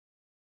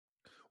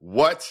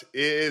What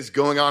is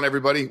going on,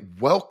 everybody?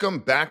 Welcome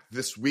back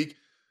this week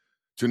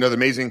to another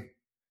amazing,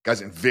 guys,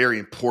 and very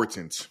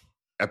important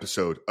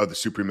episode of the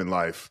Superhuman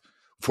Life.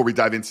 Before we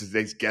dive into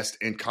today's guest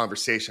and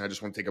conversation, I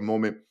just want to take a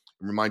moment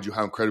and remind you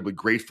how incredibly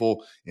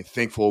grateful and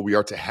thankful we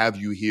are to have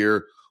you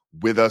here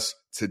with us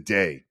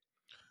today.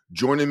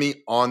 Joining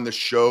me on the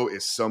show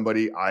is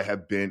somebody I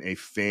have been a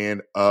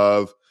fan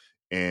of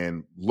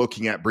and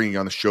looking at bringing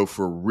on the show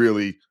for a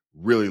really,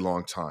 really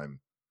long time.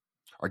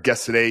 Our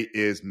guest today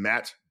is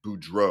Matt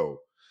Beaudreau.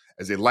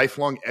 As a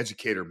lifelong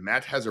educator,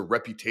 Matt has a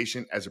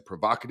reputation as a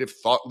provocative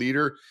thought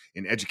leader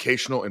in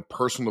educational and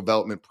personal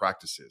development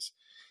practices.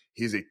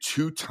 He is a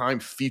two-time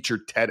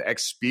featured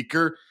TEDx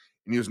speaker,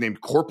 and he was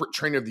named Corporate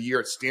Trainer of the Year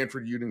at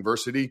Stanford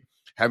University,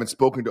 having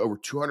spoken to over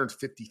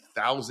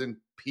 250,000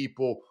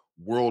 people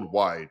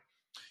worldwide.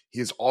 He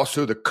is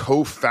also the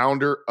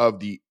co-founder of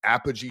the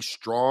Apogee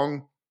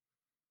Strong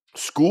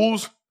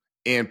schools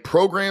and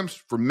programs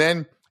for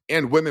men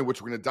and women,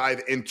 which we're going to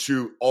dive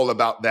into all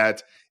about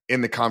that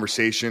in the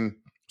conversation.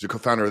 He's a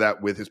co-founder of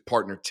that with his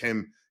partner,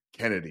 Tim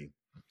Kennedy.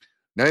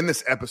 Now, in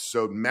this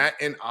episode, Matt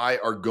and I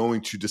are going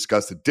to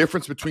discuss the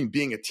difference between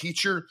being a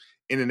teacher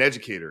and an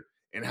educator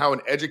and how an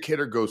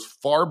educator goes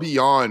far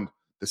beyond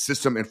the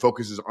system and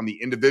focuses on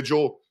the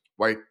individual,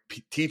 while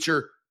a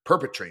teacher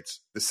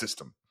perpetrates the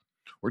system.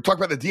 We're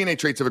talking about the DNA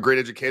traits of a great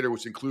educator,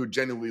 which include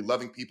genuinely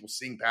loving people,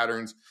 seeing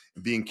patterns,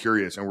 and being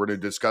curious. And we're going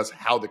to discuss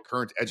how the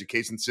current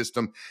education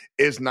system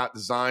is not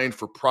designed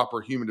for proper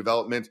human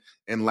development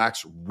and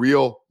lacks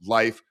real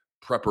life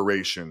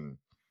preparation.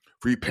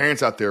 For you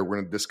parents out there, we're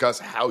going to discuss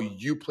how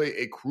you play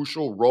a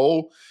crucial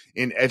role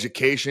in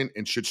education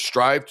and should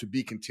strive to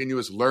be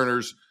continuous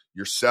learners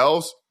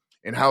yourselves,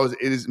 and how it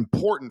is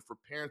important for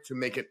parents to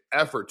make an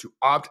effort to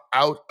opt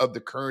out of the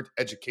current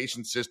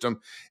education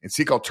system and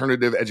seek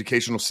alternative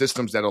educational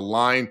systems that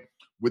align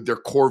with their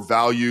core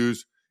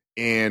values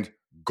and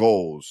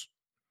goals.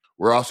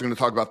 We're also going to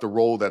talk about the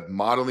role that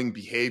modeling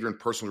behavior and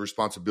personal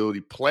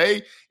responsibility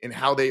play and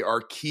how they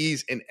are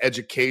keys in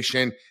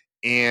education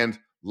and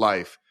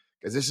life.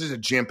 Because this is a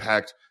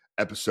jam-packed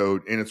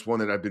episode, and it's one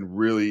that I've been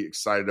really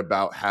excited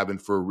about having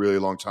for a really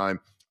long time.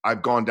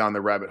 I've gone down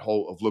the rabbit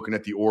hole of looking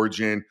at the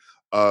origin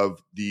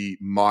of the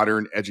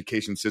modern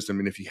education system.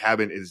 And if you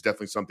haven't, it is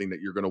definitely something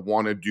that you're going to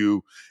want to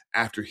do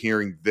after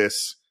hearing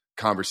this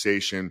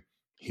conversation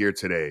here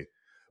today.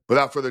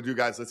 Without further ado,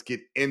 guys, let's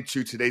get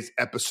into today's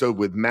episode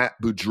with Matt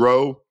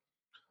Beaudreau,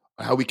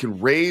 how we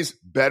can raise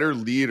better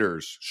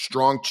leaders,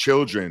 strong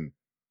children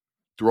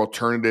through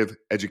alternative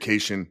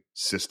education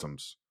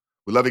systems.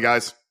 We love you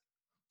guys.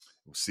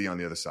 We'll see you on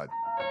the other side.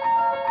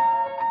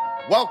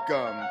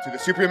 Welcome to the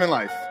Superhuman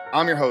Life.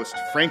 I'm your host,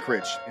 Frank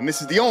Rich, and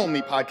this is the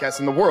only podcast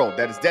in the world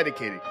that is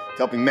dedicated to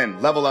helping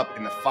men level up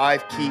in the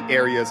 5 key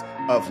areas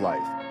of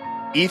life.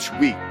 Each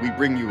week, we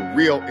bring you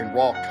real and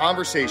raw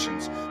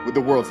conversations with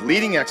the world's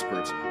leading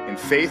experts in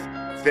faith,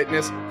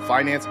 fitness,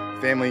 finance,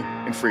 family,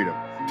 and freedom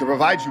to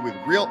provide you with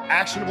real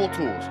actionable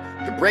tools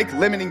to break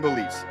limiting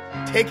beliefs,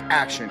 take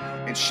action,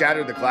 and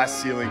shatter the glass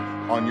ceiling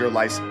on your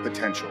life's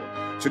potential.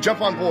 So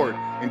jump on board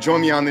and join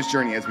me on this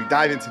journey as we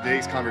dive into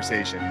today's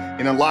conversation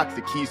and unlock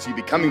the keys to you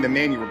becoming the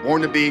man you were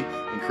born to be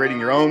and creating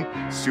your own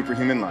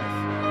superhuman life.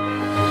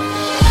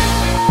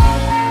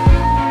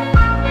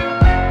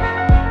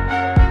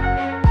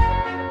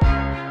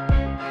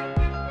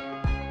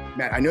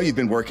 Matt, I know you've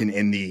been working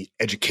in the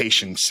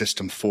education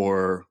system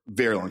for a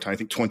very long time, I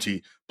think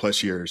 20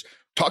 plus years.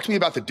 Talk to me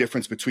about the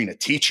difference between a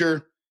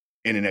teacher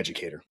and an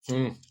educator.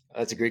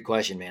 That's a great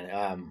question,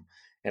 man.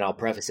 And I'll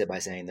preface it by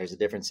saying there's a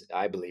difference,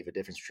 I believe, a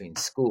difference between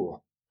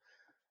school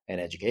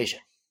and education.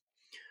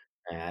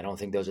 And I don't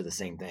think those are the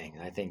same thing.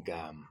 I think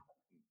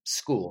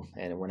school,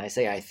 and when I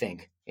say I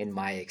think, in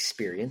my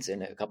experience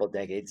in a couple of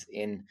decades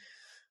in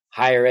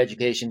higher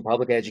education,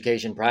 public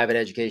education, private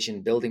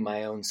education, building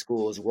my own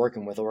schools,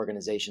 working with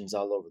organizations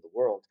all over the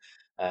world,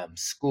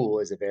 school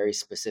is a very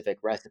specific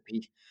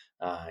recipe.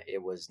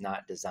 It was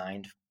not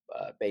designed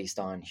based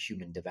on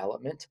human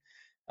development.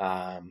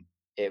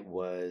 It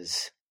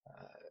was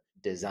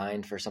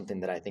designed for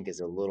something that I think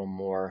is a little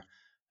more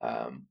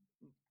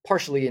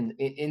partially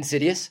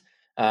insidious,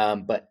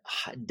 but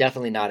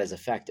definitely not as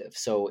effective.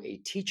 So a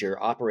teacher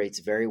operates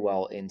very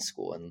well in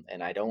school,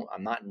 and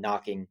I'm not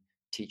knocking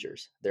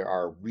teachers. There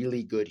are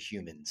really good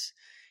humans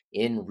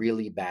in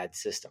really bad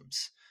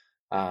systems.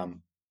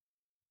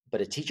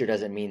 But a teacher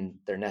doesn't mean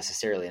they're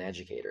necessarily an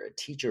educator. A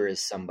teacher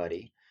is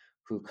somebody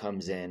who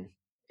comes in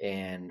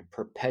and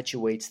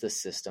perpetuates the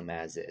system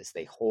as is.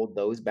 They hold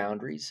those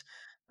boundaries.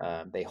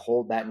 They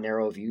hold that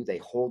narrow view, they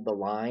hold the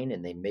line,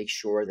 and they make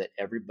sure that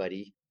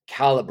everybody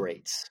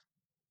calibrates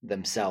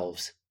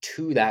themselves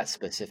to that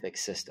specific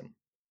system.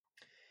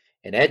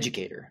 An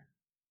educator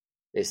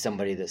is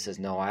somebody that says,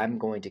 no, I'm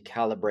going to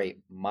calibrate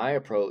my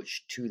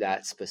approach to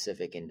that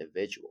specific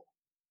individual,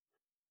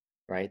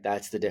 right?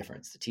 That's the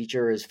difference. The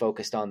teacher is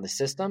focused on the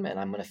system, and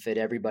I'm going to fit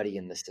everybody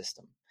in the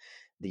system.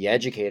 The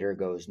educator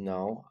goes,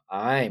 no,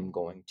 I'm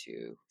going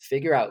to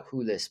figure out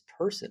who this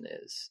person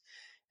is,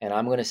 And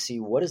I'm going to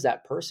see, what is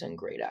that person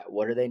great at?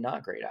 What are they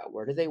not great at?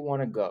 Where do they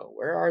want to go?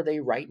 Where are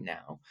they right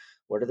now?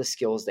 What are the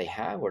skills they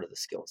have? What are the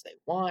skills they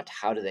want?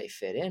 How do they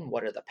fit in?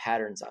 What are the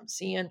patterns I'm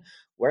seeing?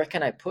 Where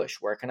can I push?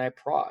 Where can I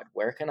prod?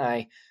 Where can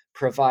I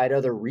provide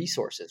other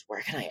resources?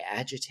 Where can I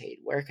agitate?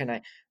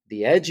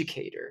 The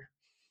educator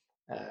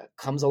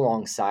comes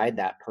alongside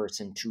that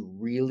person to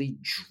really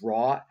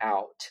draw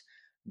out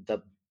the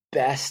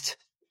best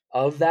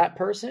of that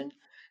person,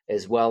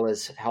 as well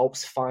as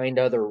helps find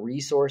other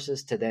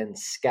resources to then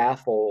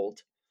scaffold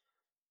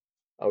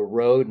a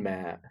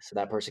roadmap so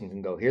that person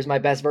can go, here's my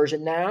best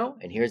version now,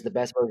 and here's the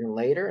best version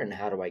later, and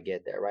how do I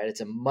get there, right?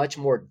 It's a much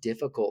more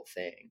difficult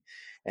thing.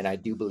 And I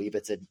do believe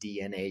it's a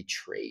DNA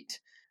trait,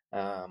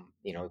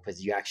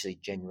 because you actually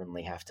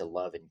genuinely have to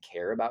love and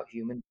care about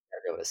humans to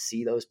be able to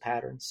see those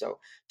patterns. So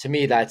to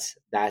me, that's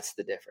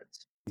the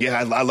difference. Yeah,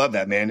 I love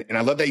that, man. And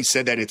I love that you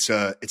said that it's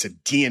a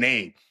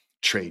DNA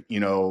trait.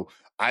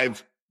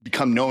 I've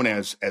become known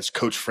as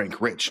Coach Frank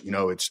Rich.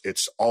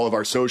 It's all of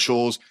our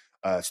socials.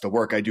 It's the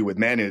work I do with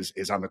men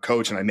is I'm a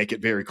coach, and I make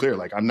it very clear.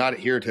 Like, I'm not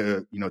here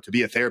to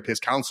be a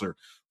therapist counselor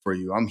for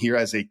you. I'm here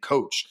as a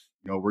coach.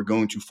 We're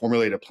going to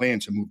formulate a plan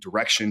to move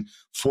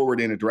forward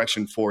in a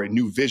direction for a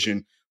new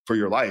vision for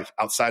your life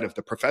outside of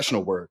the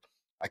professional work.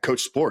 I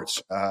coach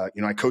sports. I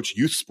coach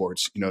youth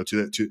sports,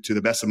 to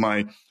the best of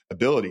my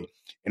ability.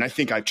 And I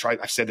think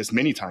I've said this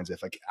many times.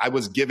 If I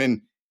was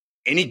given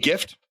any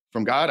gift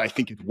from God, I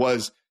think it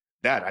was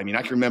that. I mean,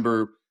 I can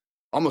remember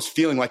almost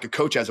feeling like a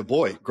coach as a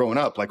boy growing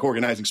up, like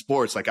organizing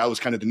sports. Like, I was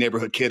kind of the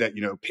neighborhood kid that,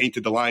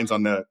 painted the lines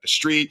on the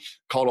street,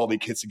 called all the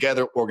kids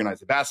together,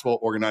 organized the basketball,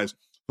 organized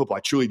football.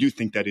 I truly do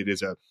think that it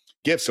is a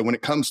gift. So when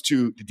it comes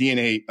to the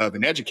DNA of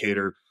an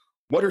educator,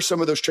 what are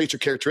some of those traits or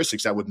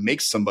characteristics that would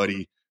make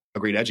somebody a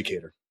great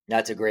educator?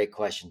 That's a great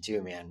question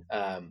too, man.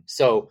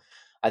 So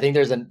I think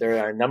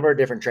there are a number of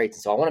different traits.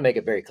 And so I want to make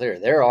it very clear.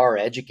 There are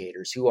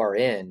educators who are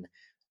in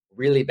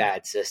really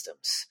bad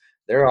systems.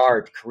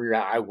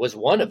 I was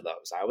one of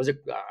those.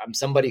 I'm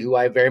somebody who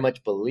I very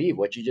much believe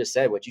what you just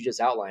said, what you just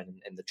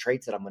outlined, and the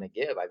traits that I'm going to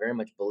give. I very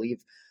much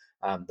believe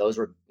those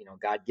were,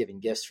 God-given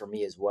gifts for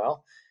me as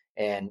well.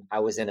 And I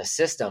was in a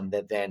system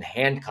that then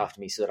handcuffed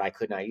me so that I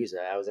could not use it.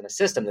 I was in a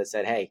system that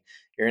said, hey,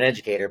 you're an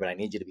educator, but I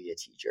need you to be a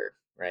teacher.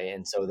 Right.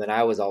 And so then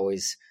I was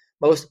always,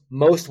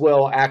 most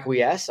will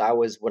acquiesce. I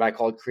was what I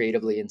called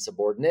creatively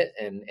insubordinate.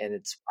 And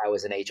I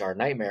was an HR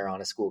nightmare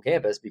on a school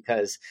campus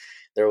because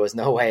there was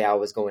no way I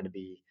was going to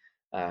be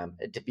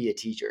a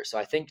teacher. So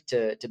I think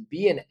to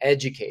be an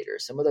educator,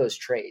 some of those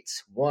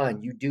traits,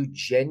 one, you do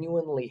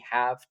genuinely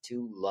have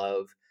to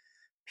love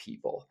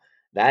people.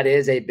 That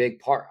is a big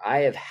part. I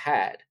have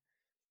had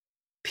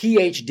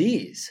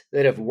PhDs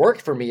that have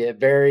worked for me at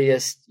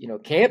various,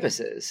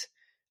 campuses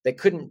that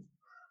couldn't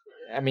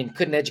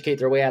educate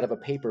their way out of a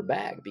paper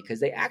bag because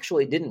they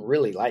actually didn't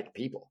really like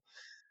people,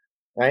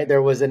 right?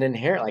 There was an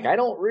inherent, like, I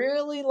don't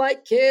really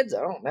like kids.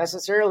 I don't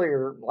necessarily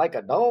like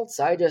adults.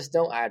 I'd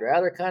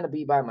rather kind of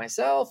be by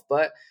myself,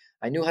 but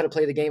I knew how to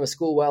play the game of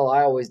school well.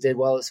 I always did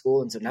well at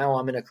school. And so now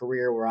I'm in a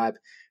career where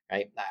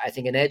I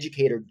think an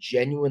educator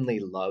genuinely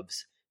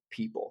loves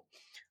people.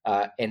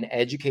 An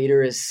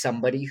educator is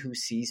somebody who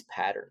sees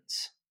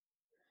patterns.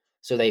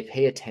 So they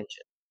pay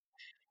attention.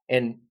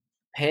 And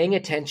paying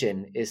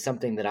attention is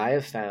something that I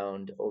have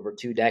found over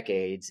 2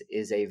 decades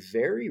is a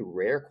very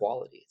rare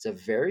quality. It's a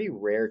very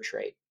rare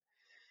trait.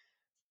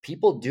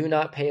 People do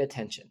not pay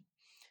attention.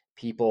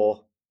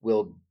 People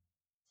will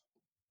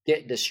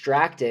get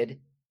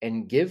distracted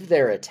and give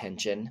their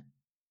attention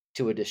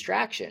to a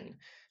distraction,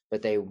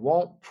 but they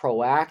won't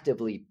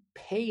proactively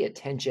pay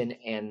attention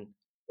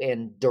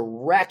and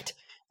direct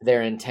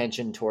their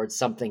intention towards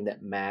something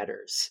that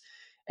matters.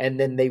 And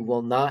then they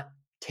will not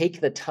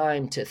take the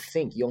time to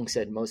think. Jung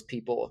said most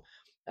people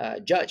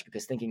judge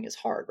because thinking is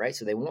hard, right?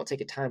 So they won't take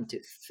a time to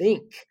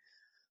think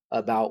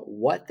about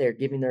what they're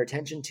giving their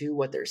attention to,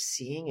 what they're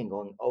seeing, and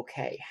going,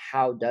 okay,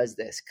 how does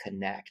this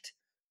connect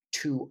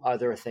to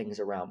other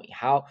things around me?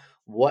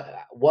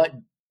 What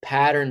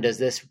pattern does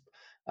this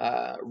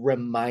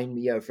remind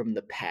me of from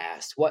the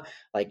past?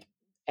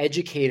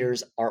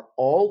 Educators are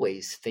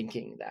always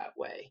thinking that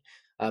way.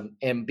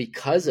 And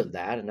because of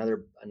that,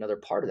 another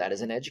part of that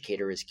is an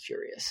educator is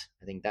curious.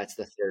 I think that's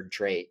the third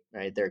trait,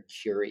 right? They're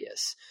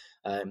curious.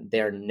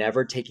 They're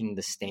never taking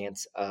the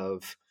stance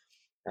of,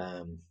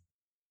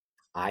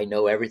 I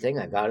know everything.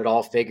 I've got it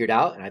all figured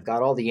out and I've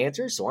got all the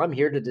answers. So I'm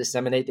here to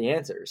disseminate the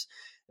answers.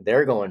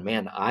 They're going,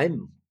 man,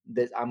 I'm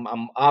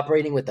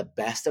operating with the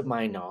best of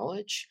my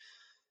knowledge.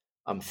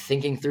 I'm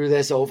thinking through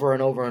this over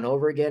and over and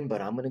over again,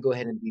 but I'm going to go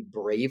ahead and be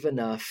brave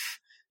enough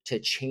to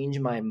change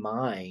my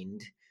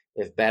mind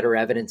if better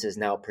evidence is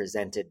now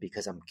presented,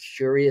 because I'm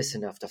curious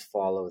enough to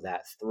follow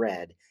that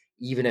thread,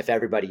 even if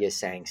everybody is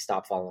saying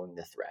stop following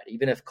the thread,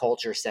 even if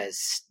culture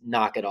says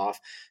knock it off,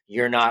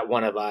 you're not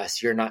one of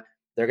us, you're not.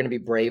 They're going to be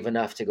brave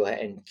enough to go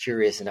ahead and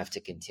curious enough to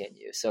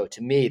continue. So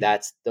to me,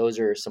 those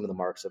are some of the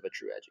marks of a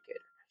true educator.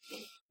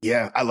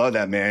 Yeah, I love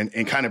that, man.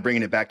 And kind of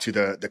bringing it back to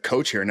the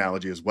coach here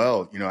analogy as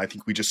well. I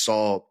think we just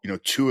saw,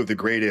 two of the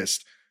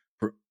greatest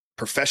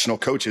professional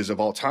coaches of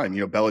all time.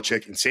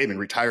 Belichick and Saban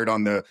retired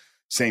on the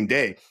same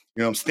day.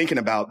 I was thinking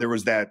about, there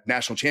was that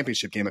national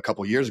championship game a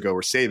couple of years ago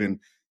where Saban,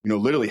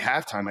 literally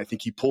halftime, I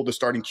think he pulled the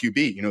starting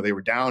QB. They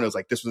were down. It was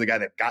like, this was the guy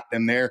that got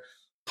them there,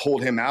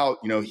 pulled him out.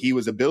 He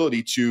was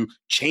ability to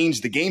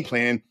change the game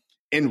plan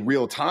in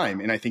real time.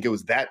 And I think it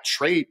was that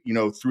trait,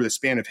 through the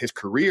span of his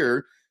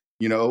career.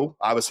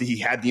 Obviously he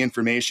had the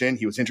information,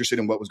 he was interested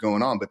in what was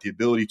going on, but the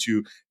ability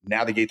to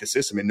navigate the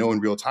system and know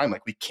in real time,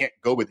 like, we can't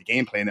go with the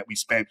game plan that we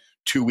spent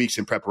 2 weeks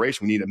in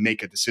preparation. We need to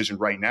make a decision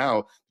right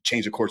now to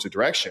change the course of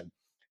direction.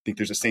 I think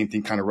there's the same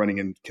thing kind of running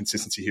in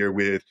consistency here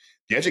with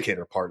the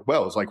educator part.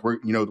 Well, it's like, we're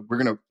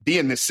going to be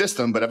in this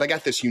system, but if I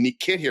got this unique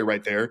kid here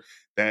right there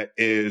that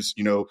is,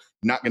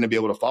 not going to be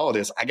able to follow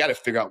this, I got to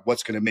figure out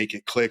what's going to make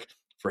it click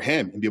for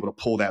him and be able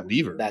to pull that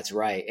lever. That's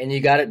right. And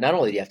you got to, not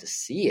only do you have to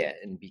see it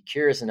and be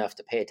curious enough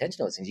to pay attention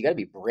to those things, you got to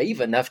be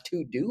brave enough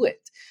to do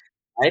it,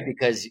 right?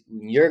 Because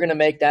you're going to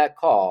make that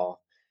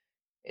call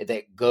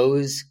that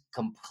goes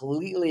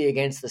completely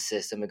against the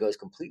system. It goes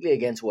completely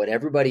against what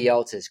everybody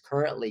else is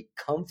currently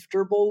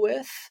comfortable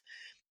with.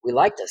 We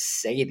like to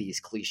say these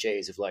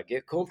cliches of like,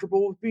 get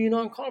comfortable with being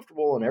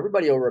uncomfortable, and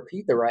everybody will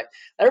repeat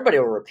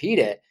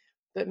it.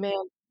 But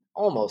man,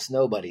 almost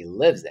nobody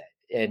lives it.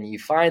 And you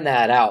find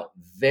that out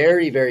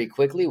very, very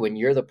quickly when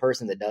you're the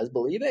person that does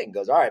believe it and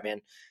goes, all right, man,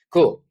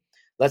 cool.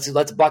 Let's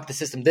buck the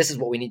system. This is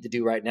what we need to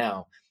do right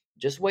now.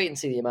 Just wait and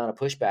see the amount of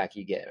pushback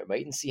you get.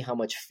 Wait and see how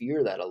much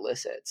fear that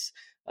elicits.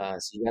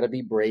 So you got to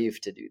be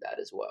brave to do that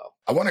as well.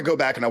 I want to go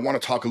back and I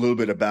want to talk a little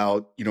bit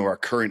about, our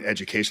current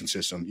education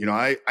system.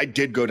 I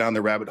did go down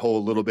the rabbit hole a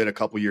little bit a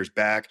couple years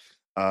back.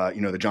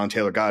 The John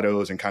Taylor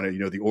Gattos and kind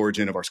of, the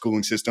origin of our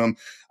schooling system.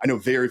 I know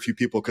very few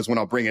people, because when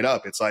I'll bring it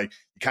up, it's like,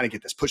 you kind of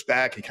get this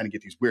pushback, you kind of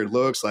get these weird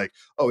looks like,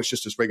 oh, it's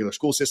just this regular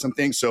school system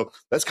thing. So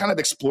let's kind of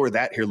explore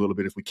that here a little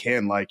bit if we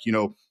can. Like,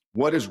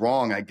 what is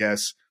wrong, I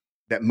guess,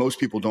 that most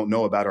people don't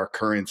know about our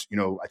current,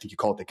 I think you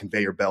call it the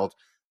conveyor belt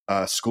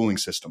schooling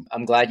system.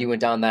 I'm glad you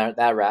went down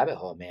that rabbit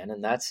hole, man.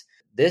 And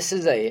this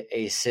is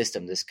a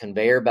system, this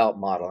conveyor belt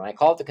model. And I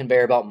call it the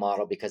conveyor belt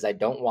model because I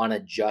don't want to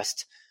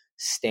just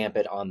stamp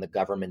it on the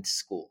government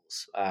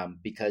schools,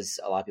 because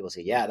a lot of people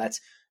say, yeah,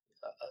 that's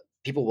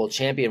people will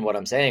champion what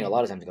I'm saying. A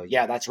lot of times go,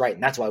 yeah, that's right.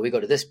 And that's why we go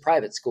to this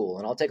private school.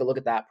 And I'll take a look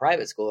at that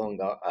private school and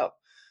go, oh,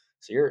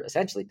 so you're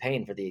essentially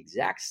paying for the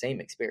exact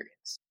same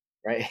experience,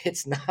 right?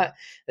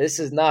 This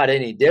is not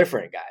any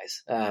different,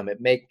 guys.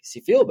 It makes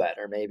you feel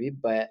better maybe,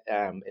 but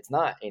it's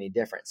not any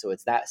different. So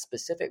it's that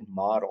specific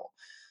model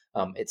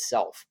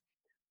itself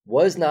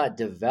was not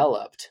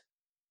developed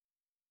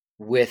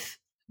with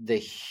the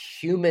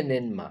human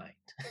in mind,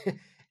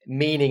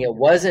 meaning it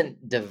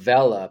wasn't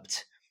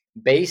developed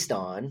based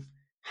on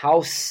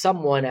how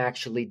someone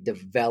actually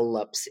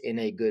develops in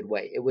a good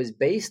way. It was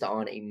based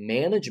on a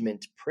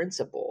management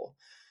principle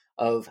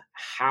of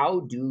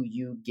how do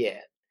you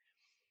get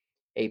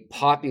a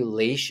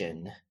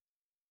population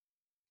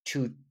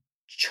to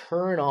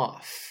turn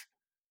off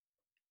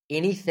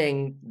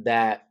anything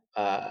that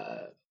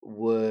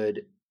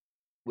would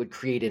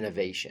create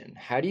innovation.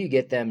 How do you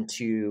get them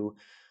to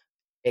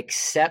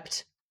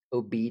accept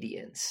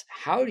obedience?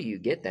 How do you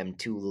get them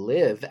to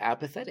live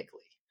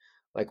apathetically?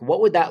 Like,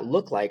 what would that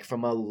look like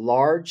from a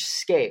large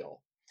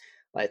scale?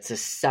 It's a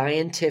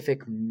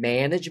scientific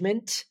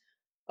management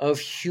of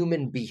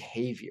human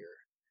behavior.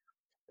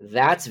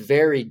 That's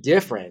very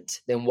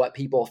different than what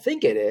people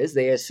think it is.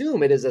 They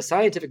assume it is a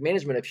scientific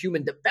management of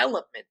human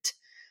development.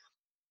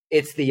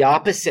 It's the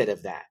opposite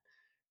of that,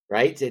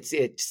 right?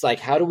 It's like,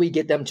 how do we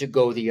get them to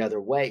go the other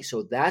way?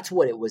 So that's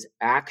what it was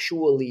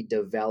actually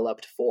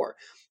developed for.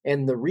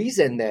 And the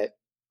reason that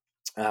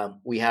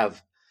we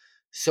have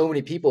so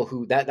many people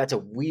who that's a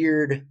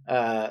weird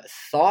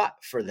thought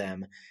for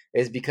them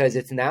is because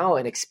it's now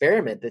an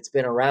experiment that's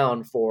been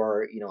around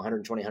for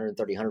 120,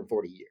 130,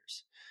 140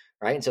 years,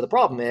 right? And so the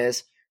problem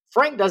is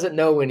Frank doesn't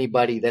know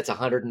anybody that's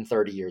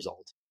 130 years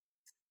old.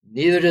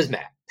 Neither does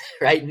Matt,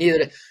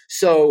 right?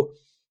 So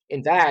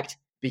in fact,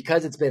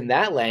 because it's been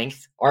that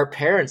length, our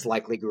parents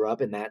likely grew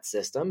up in that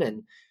system,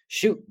 and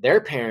shoot,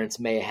 their parents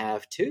may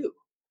have too.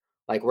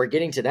 Like, we're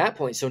getting to that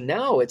point. So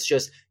now it's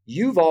just,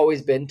 you've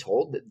always been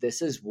told that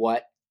this is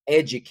what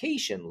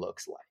education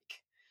looks like.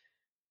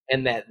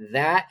 And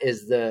that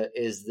is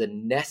the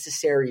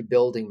necessary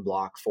building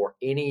block for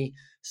any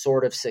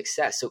sort of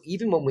success. So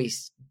even when we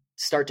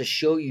start to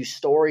show you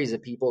stories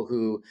of people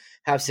who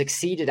have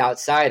succeeded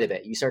outside of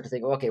it, you start to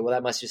think, okay, well,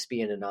 that must just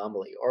be an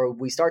anomaly. Or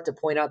we start to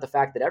point out the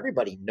fact that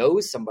everybody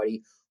knows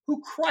somebody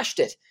who crushed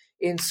it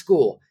in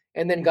school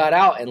and then got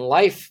out and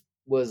life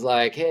was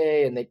like,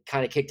 hey, and they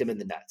kind of kicked him in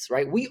the nuts,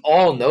 right? We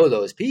all know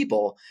those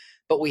people,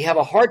 but we have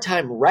a hard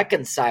time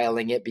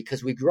reconciling it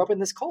because we grew up in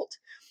this cult.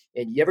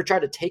 And you ever try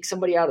to take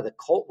somebody out of the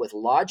cult with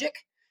logic?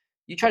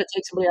 You try to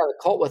take somebody out of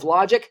the cult with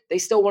logic, they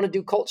still want to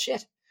do cult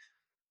shit.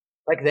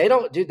 Like, they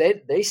don't do,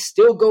 they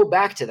still go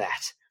back to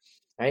that.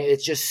 right?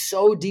 It's just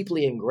so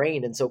deeply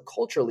ingrained. And so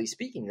culturally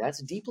speaking,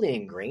 that's deeply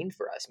ingrained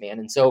for us, man.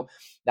 And so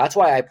that's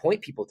why I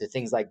point people to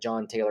things like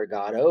John Taylor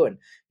Gatto. And,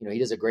 he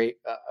does a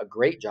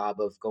great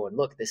job of going,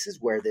 look, this is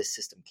where this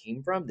system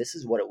came from. This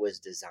is what it was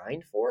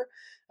designed for.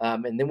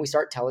 And then we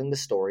start telling the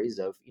stories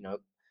of,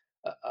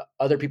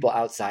 other people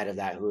outside of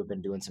that who have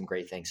been doing some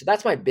great things. So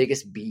that's my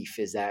biggest beef,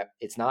 is that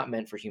it's not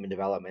meant for human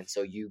development.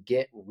 So you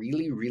get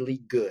really, really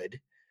good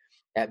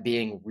at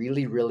being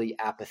really, really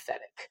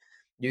apathetic.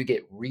 You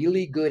get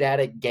really good at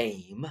a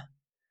game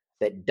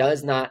that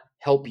does not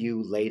help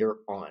you later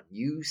on.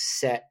 You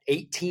set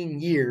 18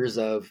 years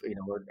of,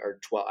 or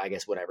 12, I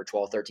guess, whatever,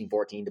 12, 13,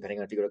 14, depending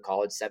on if you go to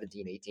college,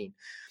 17,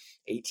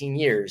 18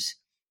 years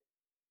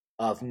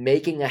of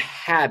making a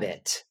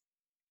habit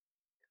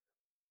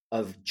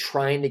of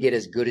trying to get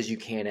as good as you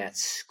can at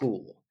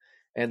school.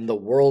 And the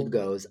world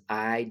goes,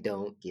 I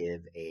don't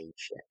give a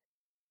shit.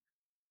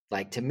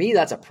 Like, to me,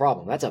 that's a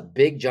problem. That's a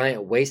big,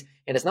 giant waste.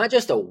 And it's not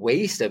just a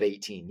waste of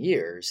 18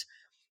 years.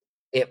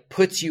 It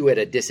puts you at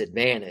a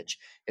disadvantage.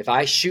 If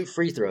I shoot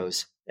free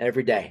throws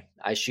every day,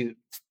 I shoot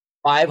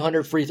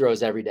 500 free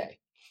throws every day,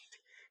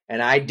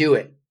 and I do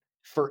it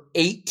for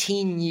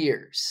 18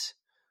 years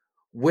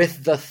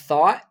with the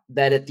thought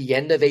that at the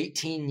end of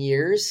 18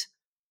 years,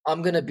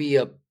 I'm going to be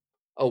a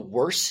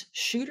worse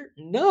shooter.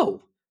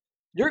 No,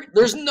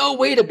 there's no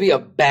way to be a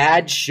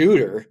bad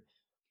shooter.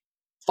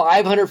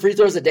 500 free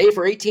throws a day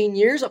for 18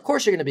 years. Of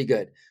course you're going to be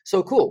good.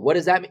 So cool. What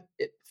does that mean?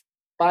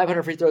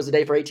 500 free throws a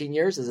day for 18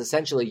 years is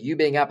essentially you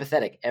being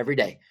apathetic every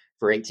day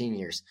for 18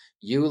 years.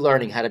 You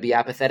learning how to be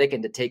apathetic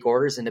and to take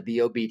orders and to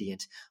be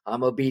obedient.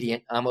 I'm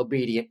obedient. I'm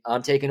obedient.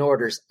 I'm taking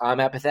orders. I'm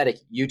apathetic.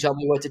 You tell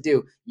me what to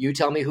do. You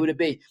tell me who to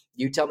be.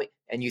 You tell me.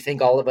 And you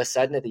think all of a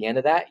sudden at the end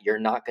of that, you're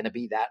not going to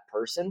be that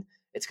person.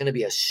 It's going to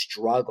be a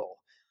struggle.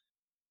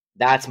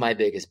 That's my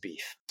biggest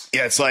beef.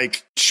 Yeah, it's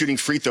like shooting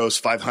free throws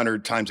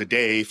 500 times a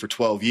day for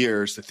 12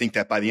 years to think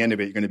that by the end of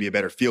it, you're going to be a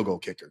better field goal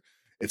kicker.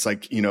 It's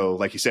like,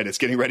 like you said, it's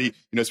getting ready,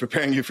 it's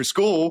preparing you for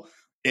school.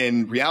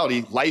 In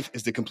reality, life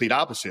is the complete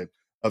opposite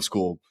of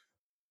school.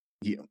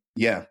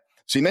 Yeah.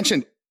 So you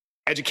mentioned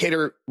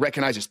educator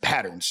recognizes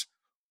patterns.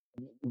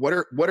 What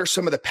are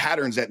some of the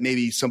patterns that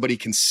maybe somebody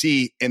can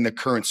see in the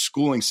current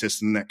schooling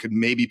system that could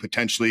maybe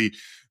potentially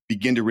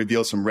begin to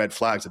reveal some red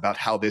flags about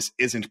how this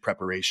isn't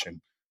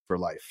preparation for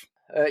life?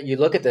 You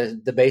look at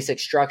the basic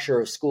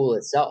structure of school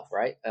itself,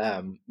 right?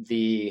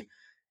 The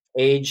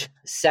age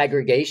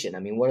segregation. I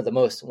mean, one of the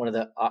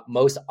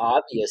most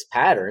obvious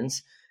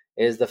patterns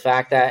is the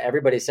fact that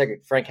everybody's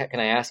segregated. Frank, can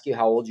I ask you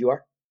how old you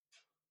are?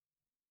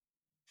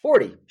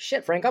 40.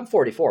 Shit, Frank, I'm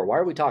 44. Why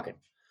are we talking?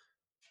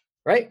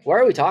 Right? Why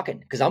are we talking?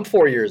 Because I'm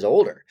 4 years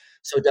older.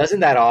 So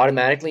doesn't that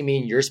automatically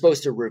mean you're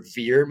supposed to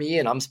revere me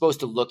and I'm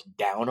supposed to look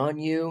down on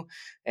you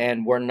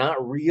and we're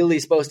not really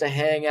supposed to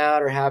hang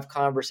out or have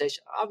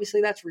conversation?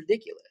 Obviously, that's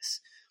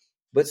ridiculous.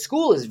 But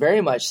school is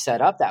very much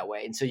set up that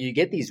way. And so you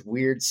get these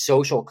weird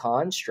social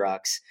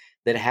constructs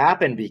that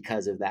happen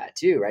because of that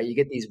too, right? You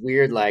get these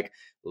weird, like,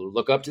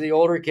 look up to the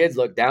older kids,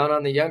 look down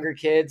on the younger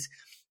kids,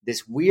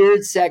 this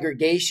weird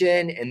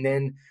segregation. And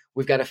then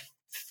we've got to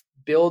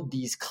build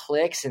these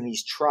cliques and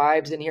these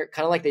tribes in here,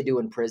 kind of like they do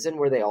in prison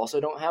where they also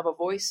don't have a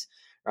voice,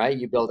 right?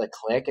 You build a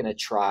clique and a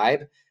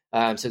tribe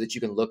so that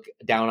you can look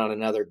down on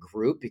another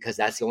group because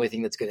that's the only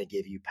thing that's going to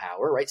give you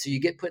power, right? So you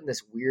get put in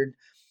this weird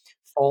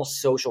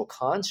false social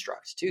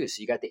constructs too.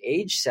 So you got the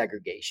age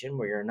segregation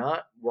where you're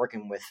not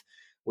working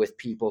with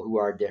people who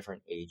are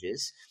different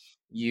ages.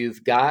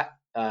 You've got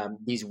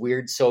these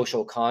weird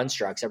social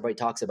constructs. Everybody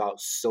talks about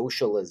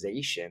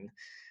socialization.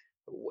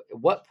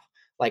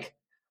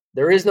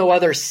 There is no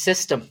other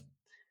system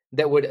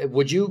that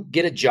would you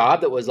get a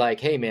job that was like,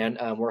 hey man,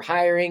 we're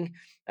hiring,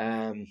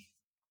 we're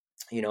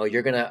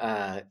going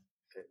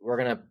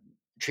to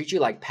treat you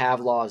like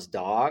Pavlov's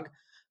dog.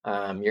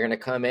 You're going to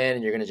come in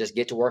and you're going to just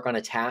get to work on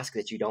a task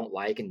that you don't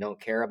like and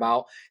don't care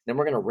about. Then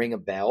we're going to ring a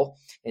bell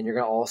and you're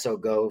going to also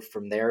go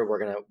from there. We're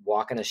going to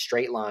walk in a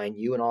straight line.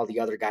 You and all the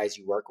other guys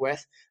you work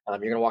with, you're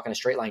going to walk in a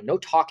straight line. No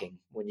talking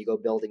when you go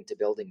building to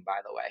building, by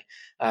the way.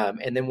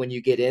 And then when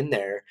you get in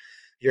there,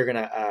 you're going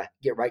to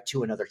get right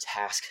to another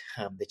task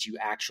that you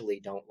actually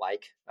don't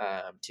like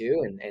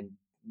too. And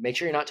make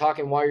sure you're not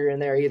talking while you're in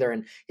there either.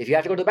 And if you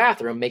have to go to the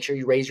bathroom, make sure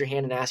you raise your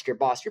hand and ask your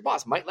boss. Your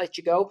boss might let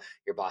you go.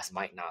 Your boss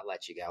might not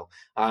let you go.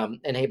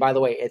 And hey, by the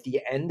way, at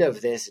the end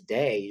of this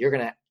day, you're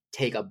going to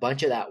take a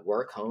bunch of that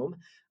work home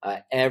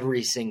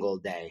every single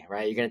day,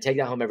 right? You're going to take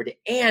that home every day.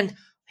 And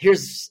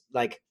here's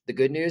like the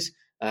good news.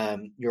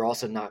 You're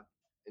also not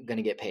going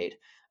to get paid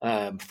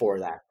for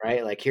that,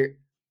 right? Like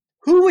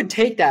who would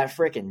take that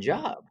freaking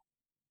job?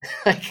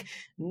 Like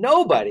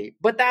nobody,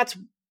 but that's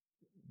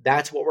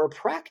what we're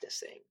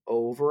practicing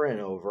over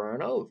and over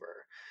and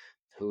over.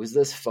 Who's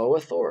this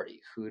faux authority?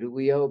 Who do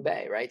we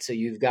obey? Right. So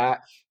you've got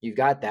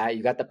that.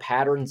 You've got the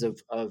patterns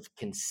of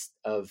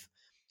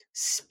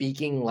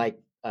speaking like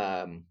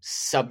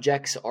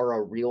subjects are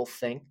a real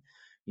thing.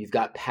 You've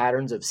got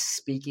patterns of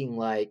speaking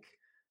like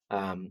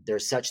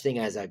there's such thing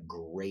as a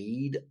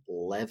grade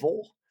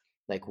level.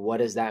 Like, what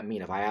does that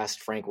mean? If I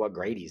asked Frank what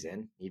grade he's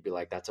in, he'd be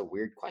like, that's a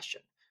weird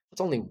question.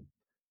 It's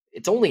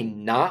only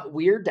not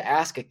weird to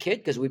ask a kid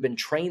because we've been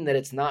trained that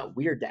it's not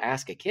weird to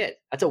ask a kid.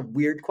 That's a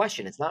weird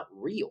question. It's not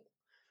real.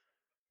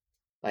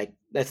 Like,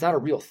 that's not a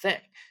real thing.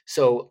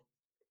 So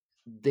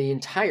the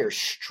entire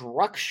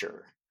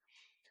structure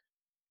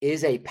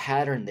is a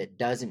pattern that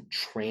doesn't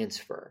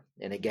transfer.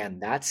 And again,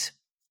 that's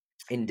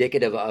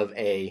indicative of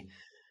a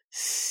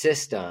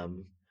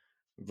system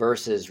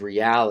versus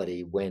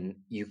reality when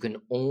you can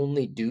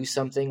only do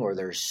something, or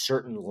there's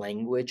certain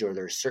language or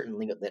there's certain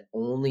lingo that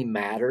only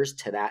matters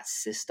to that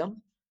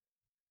system,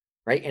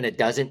 right? And it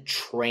doesn't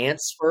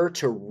transfer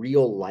to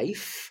real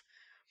life.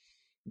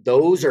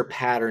 Those are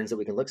patterns that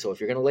we can look. So if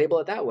you're going to label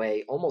it that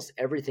way, almost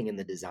everything in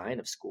the design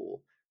of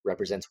school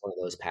represents one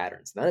of those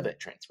patterns. None of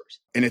it transfers.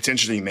 And it's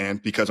interesting, man,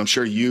 because I'm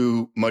sure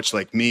you, much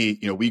like me,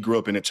 we grew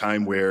up in a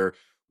time where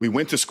we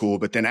went to school,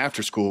 but then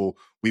after school,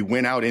 we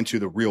went out into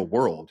the real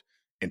world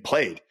and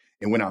played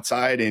and went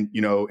outside. And,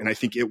 and I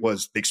think it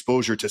was the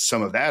exposure to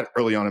some of that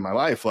early on in my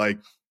life, like,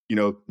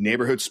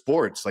 neighborhood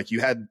sports. Like you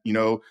had,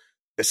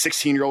 the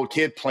 16-year-old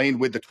kid playing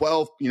with the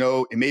 12,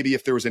 and maybe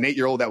if there was an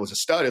 8-year-old that was a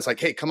stud, it's like,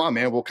 hey, come on,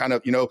 man, we'll kind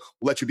of, we'll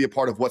let you be a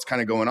part of what's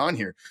kind of going on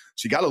here.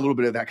 So you got a little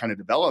bit of that kind of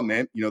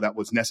development, that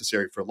was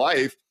necessary for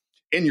life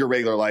in your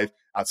regular life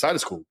outside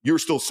of school. You were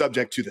still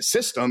subject to the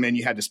system and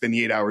you had to spend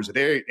the 8 hours a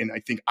day. And I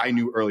think I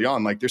knew early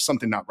on, like, there's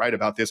something not right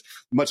about this.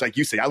 Much like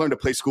you say, I learned to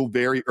play school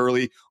very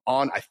early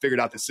on. I figured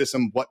out the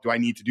system. What do I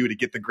need to do to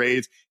get the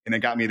grades? And it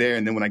got me there.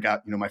 And then when I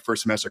got, my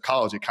first semester of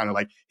college, it kind of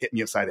like hit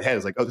me upside the head.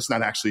 It's like, oh, this is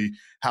not actually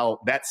how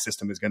that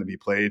system is going to be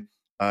played.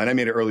 And I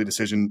made an early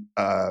decision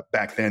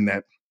back then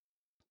that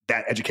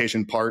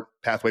education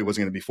pathway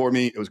wasn't going to be for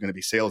me. It was going to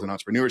be sales and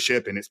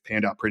entrepreneurship. And it's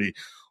panned out pretty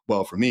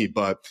well for me.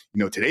 But,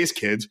 today's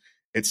kids,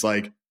 it's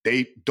like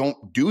they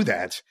don't do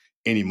that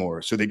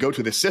anymore. So they go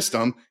to the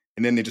system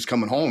and then they just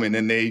come home and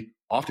then they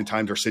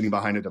oftentimes are sitting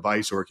behind a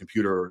device or a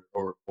computer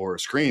or a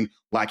screen,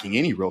 lacking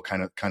any real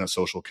kind of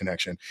social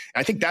connection.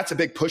 And I think that's a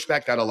big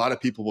pushback that a lot of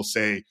people will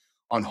say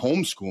on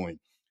homeschooling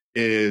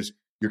is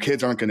your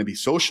kids aren't going to be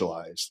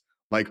socialized.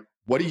 Like,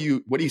 what do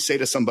you say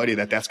to somebody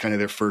that's kind of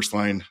their first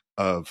line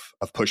of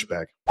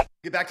pushback?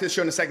 Get back to the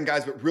show in a second,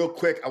 guys, but real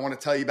quick, I want to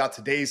tell you about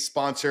today's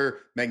sponsor,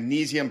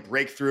 Magnesium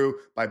Breakthrough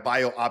by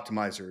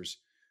Biooptimizers.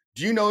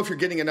 Do you know if you're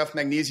getting enough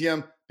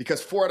magnesium?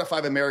 Because 4 out of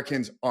 5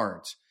 Americans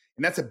aren't.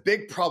 And that's a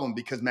big problem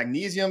because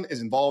magnesium is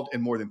involved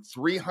in more than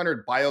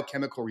 300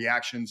 biochemical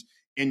reactions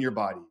in your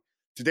body.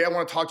 Today, I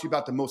want to talk to you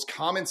about the most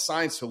common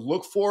signs to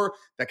look for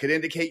that could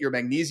indicate you're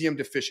magnesium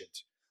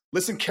deficient.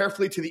 Listen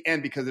carefully to the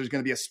end because there's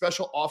going to be a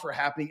special offer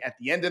happening at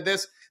the end of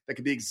this that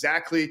could be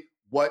exactly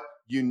what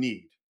you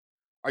need.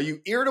 Are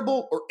you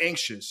irritable or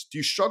anxious? Do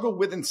you struggle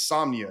with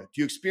insomnia?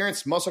 Do you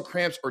experience muscle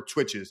cramps or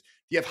twitches? Do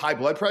you have high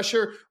blood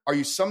pressure? Are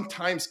you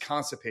sometimes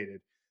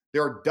constipated?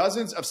 There are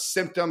dozens of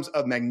symptoms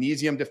of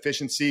magnesium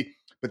deficiency,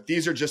 but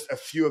these are just a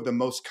few of the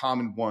most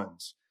common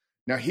ones.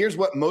 Now, here's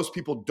what most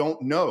people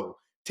don't know.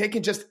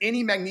 Taking just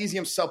any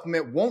magnesium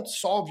supplement won't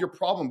solve your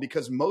problem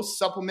because most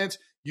supplements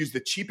use the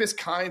cheapest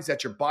kinds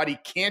that your body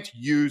can't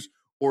use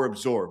or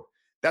absorb.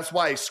 That's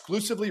why I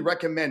exclusively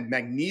recommend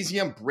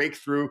Magnesium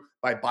Breakthrough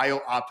by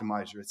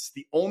Biooptimizer. It's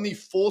the only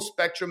full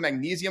spectrum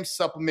magnesium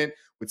supplement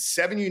with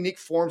 7 unique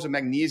forms of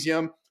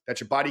magnesium that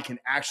your body can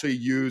actually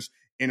use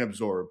and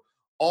absorb.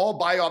 All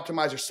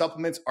Biooptimizer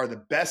supplements are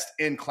the best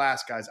in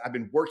class, guys. I've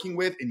been working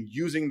with and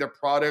using their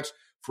products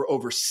for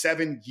over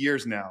 7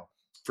 years now.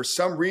 For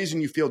some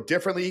reason you feel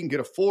differently, you can get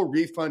a full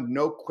refund,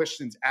 no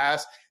questions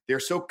asked.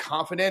 They're so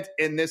confident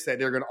in this that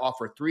they're going to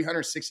offer a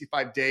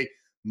 365-day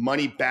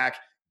money-back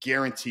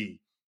guarantee.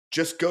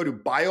 Just go to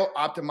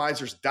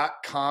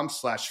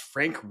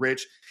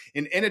biooptimizers.com/FrankRich.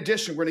 And in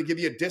addition, we're going to give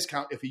you a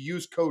discount if you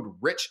use code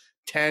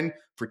RICH10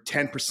 for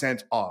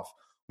 10% off.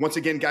 Once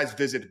again, guys,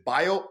 visit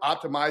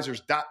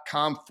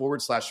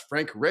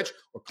biooptimizers.com/FrankRich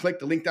or click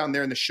the link down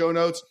there in the show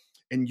notes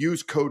and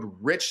use code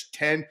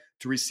RICH10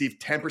 to receive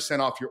 10%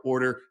 off your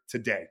order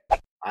today.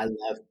 I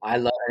love,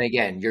 and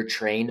again, you're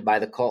trained by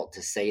the cult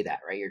to say that,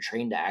 right? You're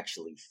trained to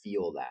actually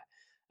feel that.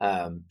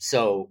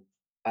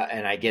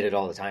 And I get it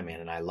all the time, man,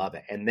 and I love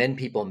it. And then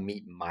people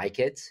meet my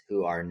kids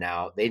who are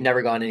now, they've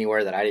never gone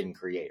anywhere that I didn't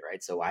create,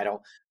 right? So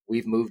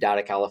we've moved out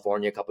of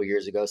California a couple of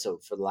years ago. So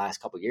for the last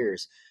couple of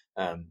years,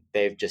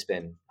 they've just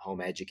been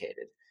home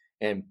educated.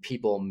 And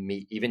people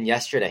meet, even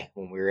yesterday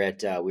when we were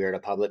at a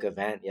public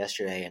event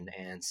yesterday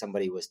and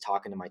somebody was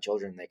talking to my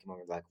children and they came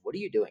over like, what are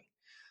you doing?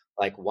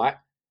 Like, why?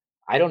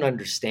 I don't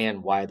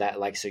understand why that,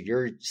 like, so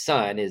your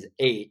son is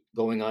 8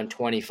 going on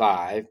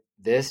 25.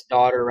 This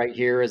daughter right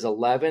here is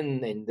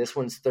 11 and this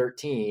one's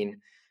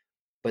 13,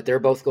 but they're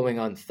both going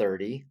on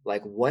 30.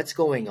 Like, what's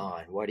going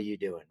on? What are you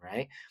doing?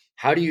 Right?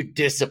 How do you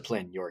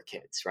discipline your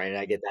kids? Right? And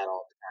I get that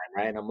all the time.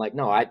 Right? And I'm like,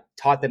 no, I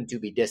taught them to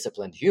be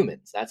disciplined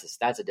humans.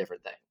 That's a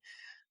different thing.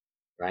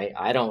 Right?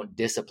 I don't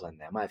discipline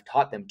them. I've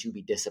taught them to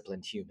be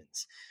disciplined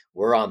humans.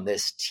 We're on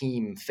this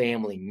team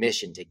family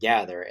mission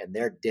together and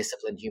they're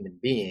disciplined human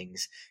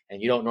beings.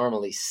 And you don't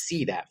normally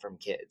see that from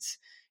kids.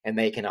 And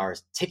they can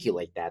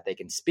articulate that. They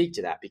can speak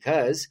to that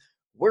because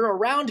we're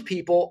around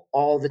people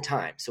all the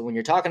time. So when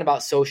you're talking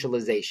about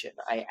socialization,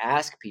 I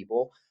ask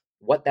people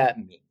what that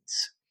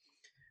means.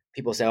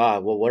 People say, oh,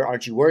 well,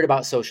 aren't you worried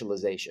about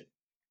socialization?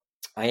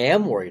 I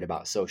am worried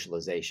about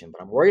socialization,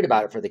 but I'm worried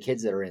about it for the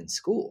kids that are in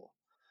school.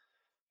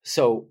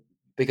 So,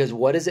 because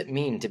what does it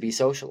mean to be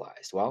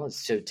socialized? Well,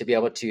 it's to be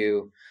able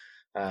to,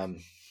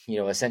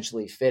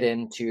 essentially fit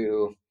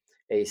into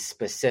a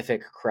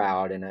specific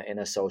crowd in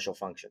a social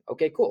function.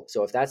 Okay, cool.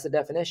 So if that's the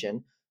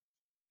definition,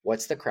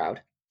 what's the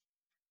crowd?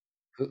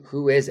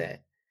 Who is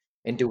it?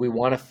 And do we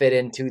want to fit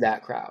into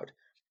that crowd?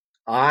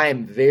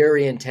 I'm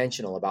very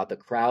intentional about the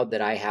crowd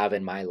that I have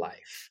in my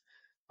life.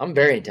 I'm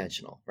very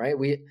intentional, right?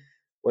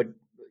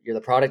 You're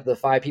the product of the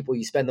 5 people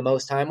you spend the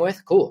most time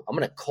with. Cool. I'm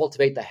going to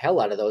cultivate the hell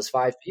out of those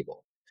 5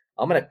 people.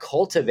 I'm going to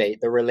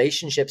cultivate the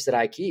relationships that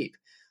I keep.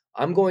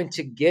 I'm going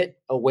to get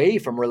away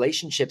from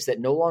relationships that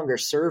no longer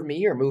serve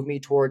me or move me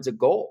towards a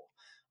goal.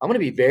 I'm going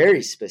to be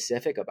very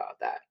specific about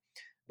that.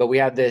 But we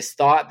have this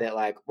thought that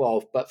like,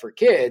 well, but for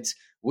kids,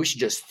 we should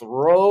just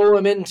throw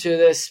them into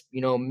this,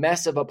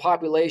 mess of a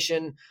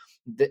population.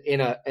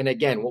 And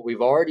again, what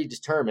we've already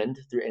determined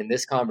through in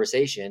this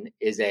conversation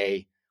is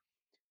a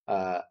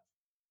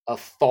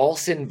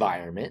false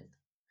environment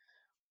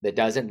that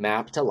doesn't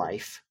map to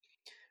life,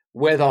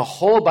 with a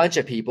whole bunch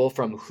of people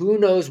from who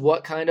knows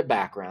what kind of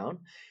background.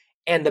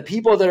 And the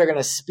people that are going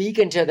to speak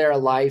into their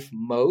life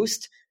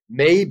most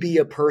may be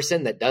a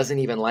person that doesn't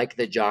even like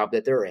the job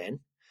that they're in.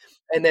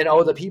 And then,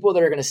 the people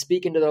that are going to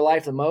speak into their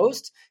life the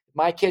most,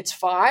 my kid's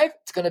 5,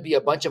 it's going to be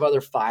a bunch of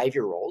other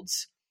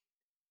 5-year-olds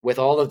with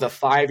all of the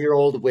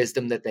 5-year-old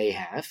wisdom that they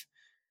have,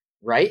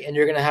 right? And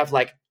you're going to have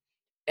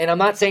and I'm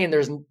not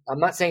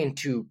saying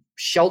to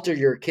shelter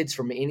your kids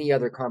from any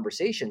other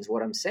conversations.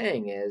 What I'm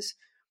saying is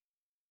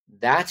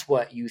that's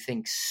what you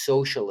think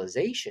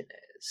socialization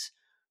is.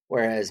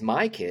 Whereas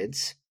my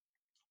kids,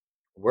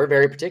 we're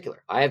very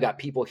particular. I have got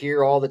people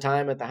here all the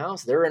time at the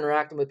house. They're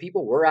interacting with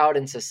people. We're out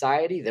in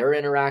society. They're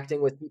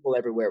interacting with people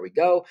everywhere we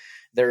go.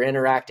 They're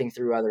interacting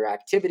through other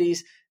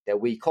activities that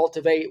we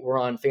cultivate. We're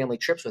on family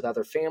trips with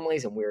other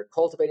families, and we're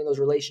cultivating those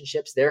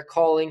relationships. They're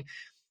calling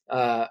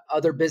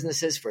other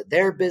businesses for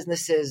their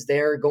businesses.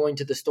 They're going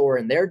to the store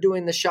and they're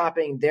doing the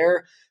shopping.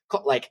 They're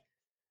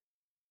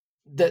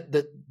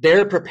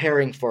they're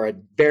preparing for a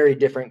very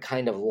different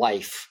kind of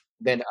life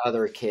than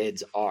other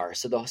kids are.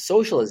 So the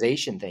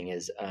socialization thing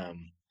is,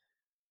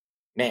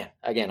 man,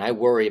 again, I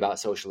worry about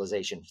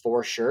socialization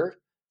for sure,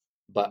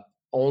 but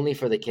only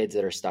for the kids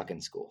that are stuck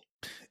in school.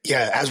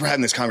 Yeah. As we're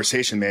having this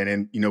conversation, man,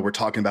 and, we're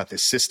talking about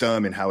this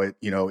system and how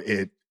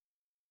it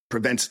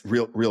prevents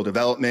real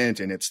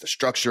development, and it's the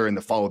structure and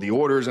the follow the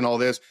orders and all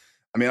this.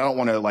 I mean, I don't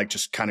want to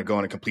just kind of go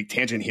on a complete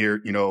tangent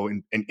here,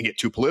 and get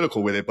too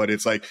political with it, but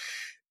it's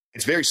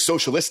it's very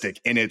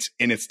socialistic in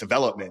its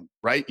development,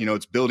 right?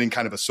 It's building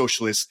kind of a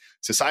socialist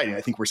society. And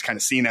I think we're kind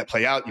of seeing that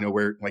play out,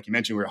 where, like you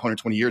mentioned, we're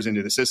 120 years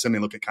into the system,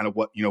 and look at kind of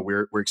what,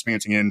 we're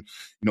experiencing in,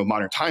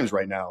 modern times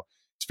right now.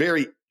 It's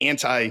very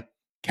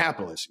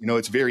anti-capitalist,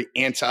 it's very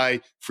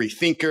anti-free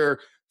thinker,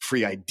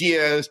 free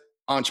ideas,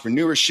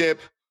 entrepreneurship.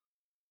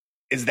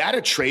 Is that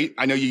a trait?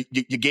 I know you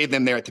gave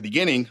them there at the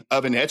beginning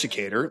of an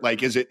educator.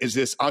 Is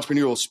this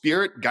entrepreneurial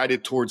spirit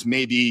guided towards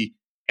maybe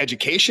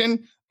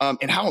education?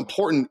 And how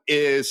important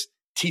is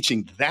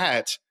teaching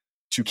that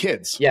to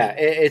kids? Yeah,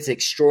 it's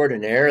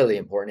extraordinarily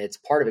important. It's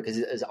part of it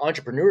because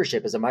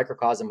entrepreneurship is a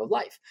microcosm of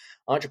life.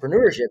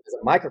 Entrepreneurship is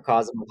a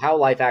microcosm of how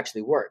life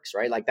actually works,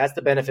 right? That's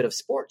the benefit of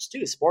sports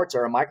too. Sports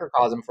are a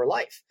microcosm for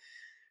life,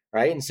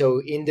 right? And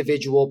so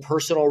individual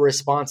personal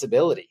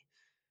responsibility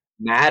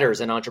matters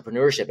in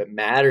entrepreneurship. It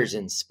matters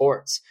in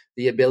sports.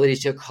 The ability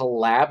to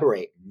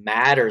collaborate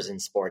matters in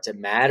sports. It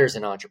matters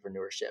in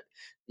entrepreneurship.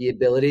 The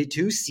ability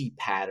to see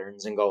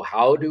patterns and go,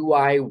 how do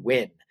I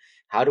win?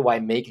 How do I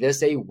make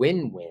this a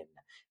win-win?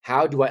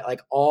 How do I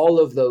all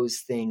of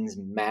those things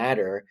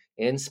matter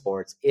in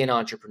sports, in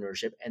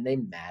entrepreneurship, and they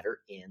matter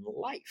in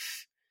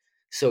life.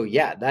 So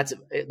yeah,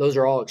 those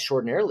are all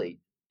extraordinarily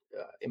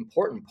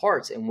important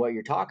parts. And what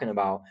you're talking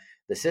about,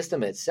 the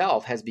system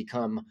itself has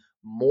become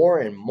more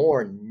and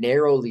more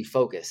narrowly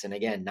focused. And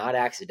again, not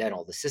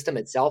accidental. The system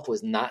itself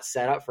was not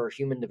set up for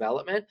human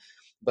development,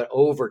 but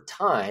over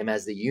time,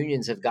 as the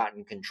unions have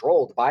gotten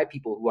controlled by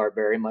people who are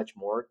very much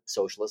more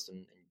socialist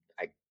and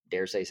I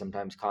dare say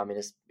sometimes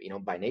communist,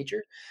 by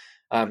nature,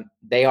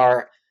 they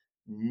are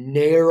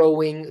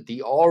narrowing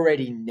the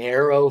already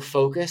narrow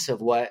focus of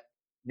what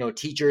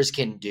teachers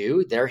can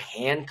do. They're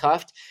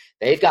handcuffed.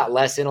 They've got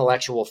less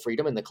intellectual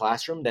freedom in the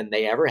classroom than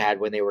they ever had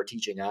when they were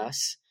teaching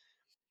us.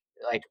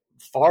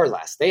 Far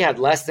less. They had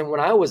less than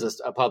when I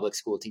was a public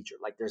school teacher.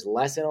 There's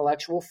less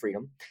intellectual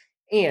freedom,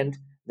 and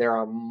there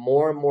are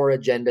more and more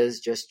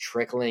agendas just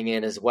trickling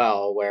in as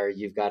well, where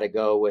you've got to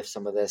go with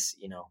some of this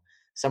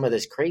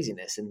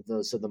craziness. And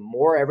so the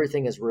more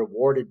everything is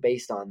rewarded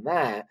based on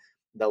that,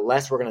 the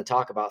less we're going to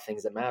talk about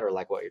things that matter,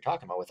 like what you're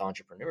talking about with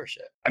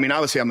entrepreneurship. I mean,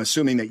 obviously, I'm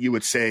assuming that you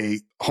would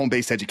say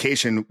home-based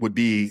education would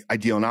be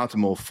ideal and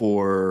optimal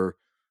for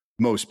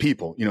most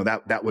people.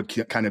 That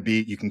would kind of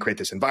be, you can create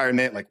this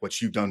environment like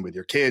what you've done with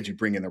your kids. You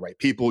bring in the right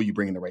people, you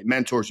bring in the right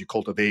mentors, you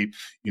cultivate,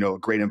 a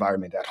great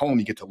environment at home.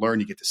 You get to learn,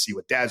 you get to see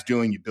what dad's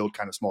doing. You build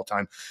kind of small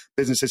time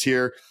businesses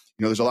here.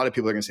 There's a lot of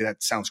people that are going to say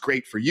that sounds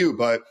great for you,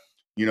 but,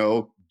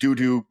 due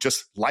to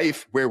just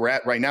life where we're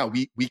at right now,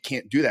 we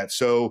can't do that.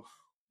 So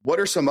what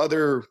are some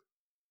other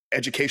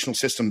educational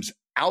systems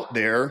out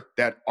there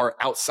that are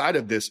outside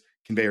of this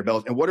conveyor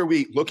belt, and what are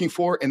we looking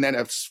for? And then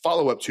a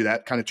follow-up to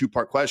that kind of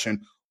two-part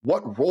question,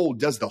 what role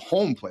does the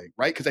home play,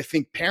 right? Because I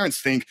think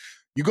parents think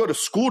you go to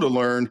school to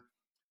learn.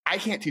 I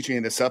can't teach any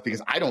of this stuff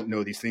because I don't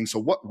know these things. So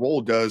what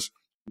role does,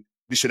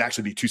 this should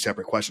actually be two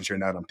separate questions here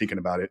now that I'm thinking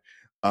about it.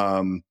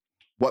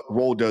 What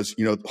role does,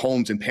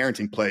 homes and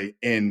parenting play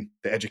in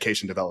the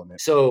education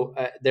development? So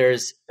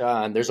there's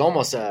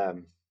almost a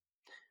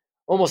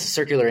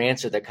circular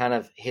answer that kind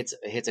of hits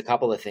a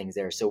couple of things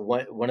there. So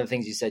one of the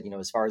things you said,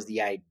 as far as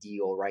the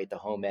ideal, right, the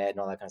home ed and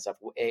all that kind of stuff,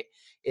 it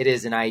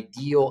is an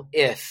ideal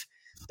if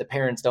the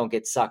parents don't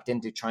get sucked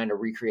into trying to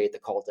recreate the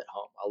cult at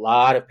home. A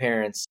lot of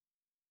parents,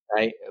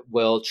 right,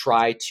 will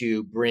try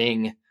to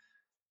bring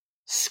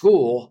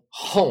school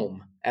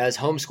home as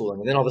homeschooling.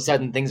 And then all of a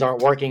sudden things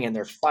aren't working and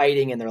they're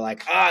fighting and they're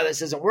like,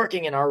 this isn't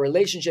working in our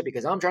relationship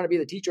because I'm trying to be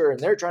the teacher and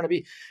they're trying to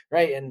be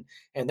right.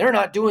 And they're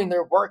not doing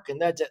their work.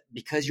 And that's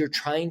because you're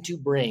trying to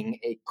bring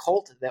a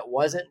cult that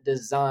wasn't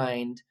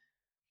designed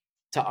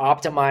to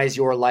optimize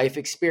your life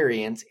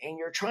experience. And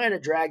you're trying to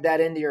drag that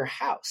into your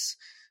house.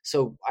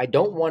 So I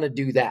don't want to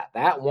do that.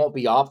 That won't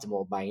be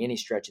optimal by any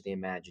stretch of the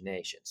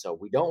imagination. So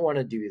we don't want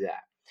to do that.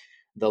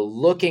 The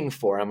looking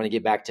for, I'm going to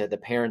get back to the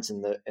parents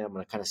and I'm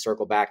going to kind of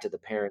circle back to the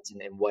parents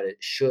and what it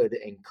should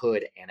and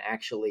could and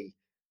actually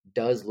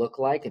does look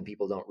like. And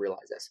people don't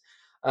realize this.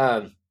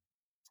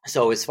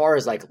 So as far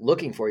as like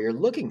you're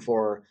looking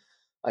for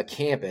a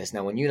campus.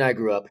 Now, when you and I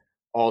grew up,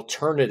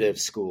 alternative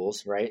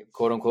schools, right?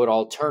 Quote unquote,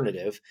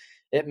 alternative.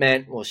 It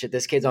meant, well, shit,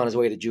 this kid's on his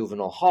way to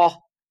juvenile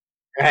hall.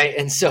 Right.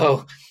 And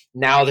so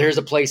now there's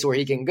a place where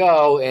he can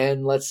go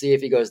and let's see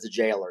if he goes to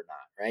jail or not.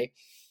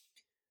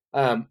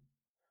 Right.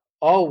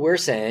 All we're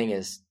saying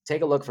is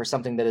take a look for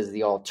something that is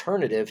the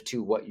alternative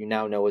to what you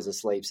now know as a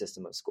slave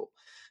system of school.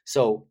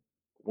 So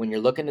when you're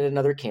looking at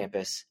another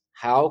campus,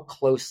 how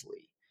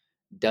closely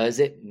does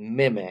it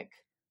mimic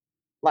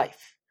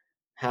life?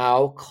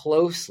 How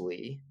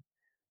closely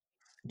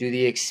do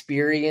the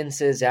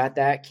experiences at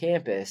that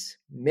campus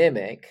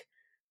mimic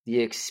the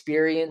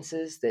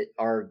experiences that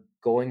are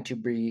going to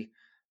be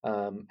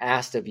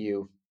asked of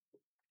you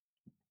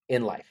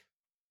in life?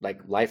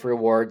 Like life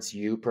rewards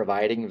you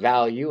providing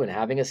value and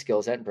having a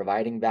skill set and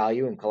providing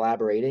value and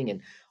collaborating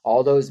and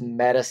all those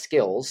meta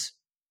skills.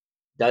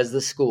 Does the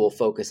school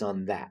focus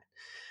on that?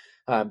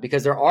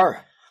 Because there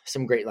are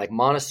some great, like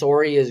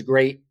Montessori is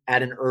great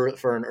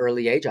for an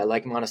early age. I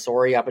like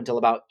Montessori up until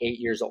about 8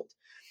 years old.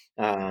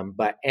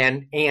 But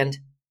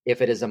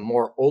if it is a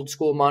more old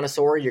school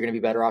Montessori, you're going to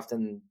be better off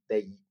than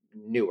the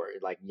newer,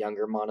 like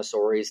younger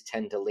Montessoris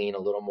tend to lean a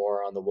little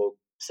more on the woke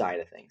side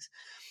of things.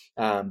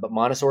 But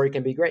Montessori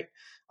can be great.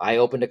 I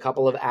opened a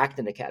couple of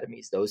Acton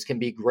academies. Those can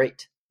be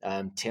great.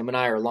 Tim and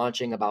I are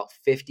launching about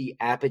 50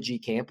 Apogee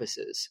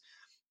campuses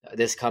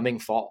this coming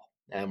fall.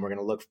 And we're going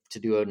to look to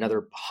do another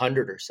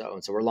 100 or so.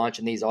 And so we're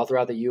launching these all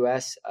throughout the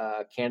US,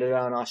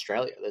 Canada, and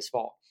Australia this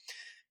fall.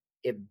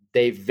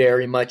 They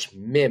very much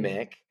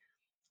mimic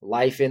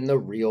life in the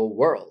real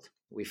world.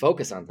 We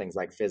focus on things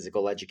like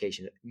physical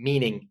education,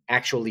 meaning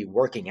actually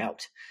working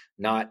out,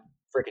 not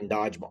freaking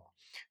dodgeball.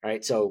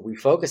 Right. So we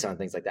focus on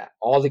things like that.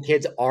 All the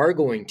kids are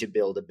going to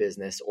build a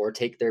business or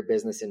take their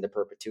business into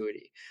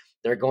perpetuity.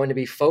 They're going to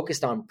be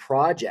focused on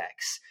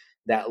projects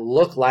that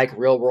look like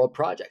real world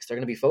projects. They're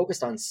going to be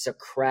focused on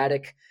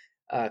Socratic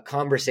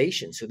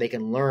conversations so they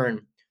can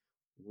learn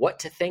what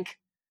to think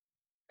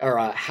or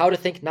how to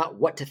think, not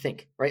what to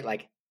think. Right.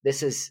 Like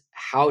this is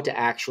how to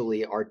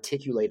actually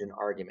articulate an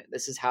argument.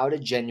 This is how to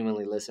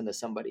genuinely listen to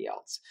somebody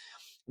else.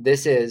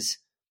 This is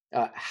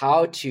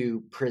how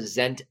to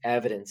present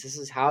evidence. This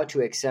is how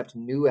to accept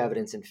new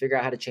evidence and figure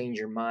out how to change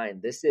your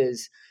mind. This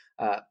is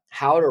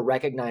how to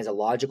recognize a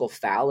logical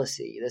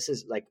fallacy. This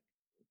is like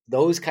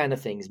those kind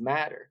of things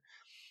matter.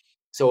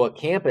 So a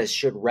campus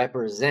should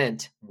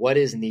represent what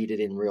is needed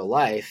in real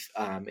life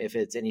if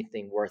it's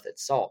anything worth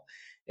its salt.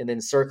 And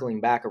then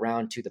circling back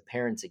around to the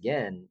parents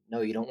again,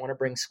 no, you don't want to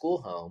bring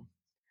school home,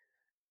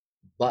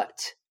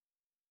 but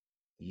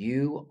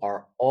you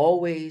are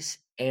always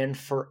and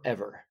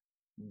forever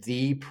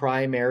the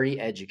primary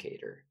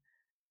educator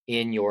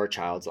in your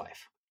child's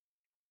life.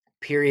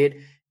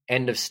 Period.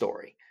 End of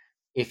story.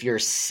 If you're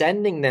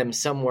sending them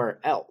somewhere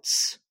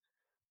else,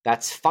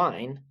 that's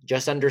fine.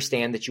 Just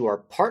understand that you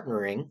are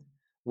partnering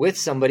with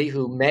somebody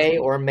who may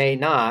or may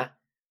not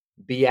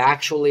be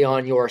actually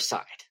on your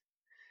side.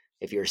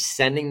 If you're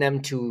sending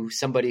them to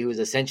somebody who's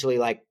essentially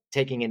like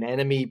taking an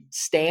enemy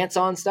stance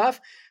on stuff,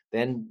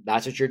 then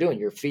that's what you're doing.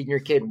 You're feeding your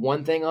kid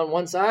one thing on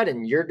one side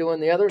and you're doing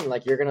the other. And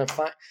like, you're going to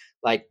find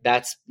like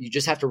you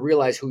just have to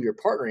realize who you're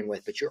partnering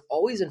with, but you're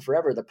always and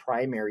forever the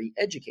primary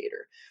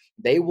educator.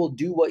 They will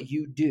do what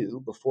you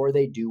do before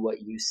they do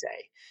what you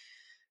say.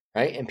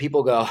 right? And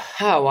people go,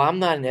 oh, well, I'm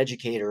not an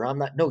educator. I'm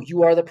not. No,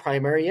 you are the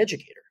primary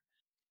educator.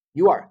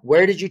 You are.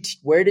 Where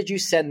did you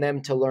send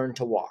them to learn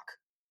to walk?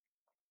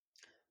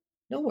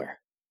 Nowhere.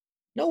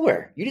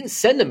 Nowhere. You didn't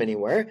send them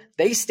anywhere.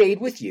 They stayed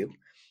with you.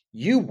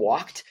 You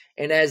walked.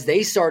 And as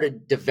they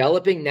started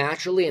developing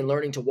naturally and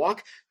learning to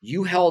walk,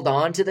 you held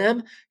on to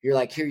them. You're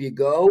like, here you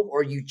go.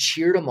 Or you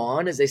cheered them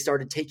on as they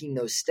started taking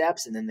those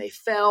steps and then they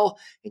fell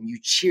and you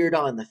cheered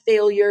on the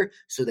failure.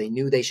 So they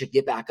knew they should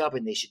get back up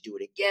and they should do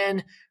it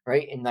again.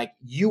 Right. And like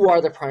you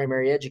are the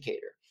primary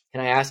educator.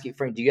 Can I ask you,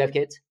 Frank, do you have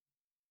kids?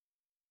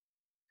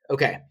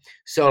 Okay.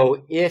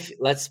 So if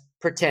let's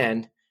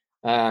pretend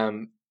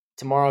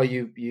tomorrow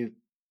you've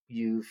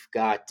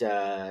got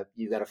a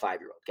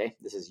 5-year-old. Okay,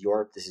 this is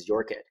your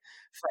kid.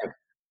 Frank,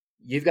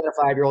 you've got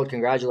a 5-year-old.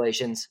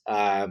 Congratulations.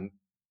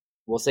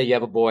 We'll say you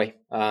have a boy.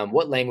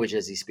 What language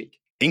does he speak?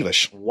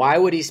 English. Why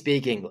would he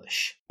speak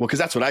English? Well, because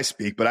that's what I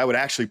speak, but I would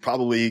actually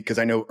probably, because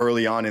I know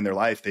early on in their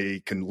life, they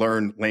can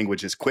learn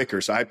languages quicker.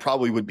 So I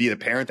probably would be the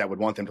parent that would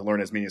want them to learn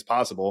as many as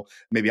possible,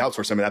 maybe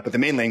outsource some of that. But the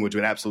main language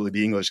would absolutely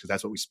be English because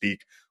that's what we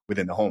speak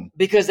within the home.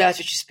 Because that's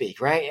what you speak,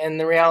 right? And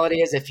the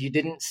reality is if you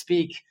didn't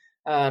speak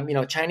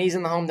Chinese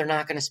in the home, they're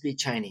not going to speak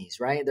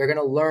Chinese, right? They're going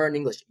to learn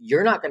English.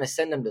 You're not going to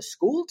send them to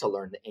school to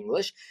learn the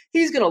English.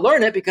 He's going to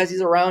learn it because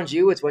he's around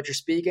you. It's what you're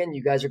speaking.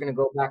 You guys are going to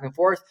go back and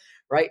forth,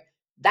 right?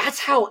 That's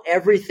how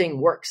everything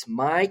works.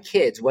 My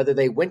kids, whether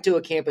they went to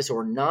a campus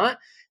or not,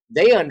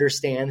 they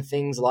understand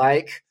things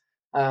like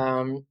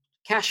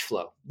cash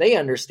flow. They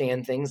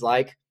understand things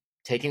like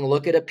taking a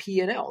look at a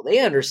P&L. They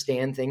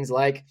understand things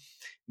like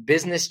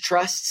business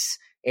trusts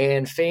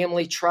and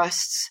family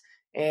trusts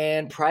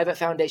and private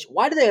foundation.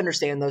 Why do they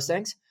understand those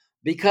things?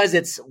 Because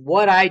it's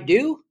what I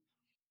do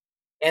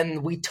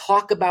and we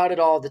talk about it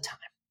all the time.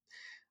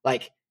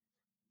 Like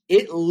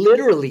it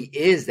literally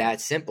is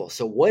that simple.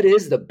 So what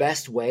is the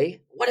best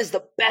way? What is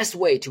the best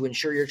way to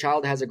ensure your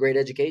child has a great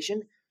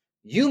education?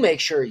 You make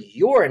sure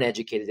you're an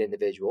educated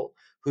individual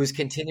who's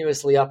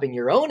continuously upping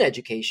your own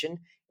education,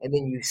 and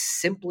then you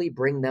simply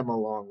bring them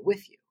along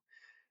with you.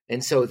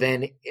 And so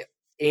then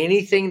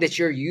anything that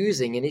you're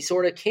using, any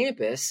sort of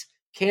campus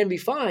can be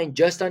fine.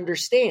 Just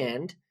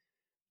understand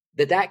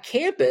that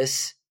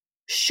campus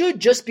should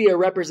just be a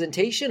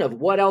representation of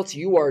what else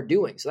you are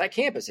doing. So that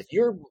campus, if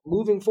you're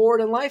moving forward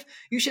in life,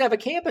 you should have a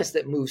campus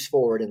that moves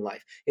forward in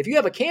life. If you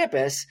have a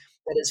campus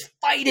that is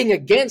fighting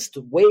against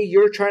the way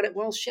you're trying to,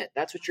 well, shit,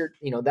 that's what you're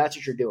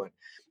doing.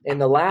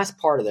 And the last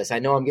part of this, I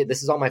know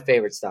this is all my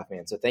favorite stuff,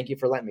 man. So thank you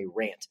for letting me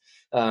rant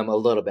a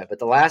little bit. But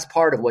the last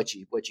part of what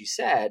you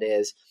said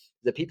is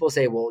the people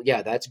say, well,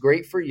 yeah, that's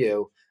great for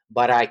you,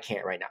 but I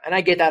can't right now. And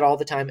I get that all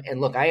the time.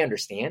 And look, I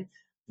understand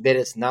that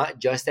it's not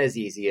just as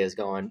easy as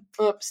going,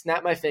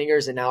 snap my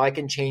fingers and now I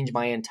can change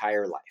my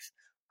entire life.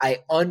 I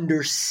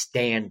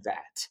understand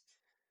that.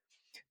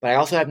 But I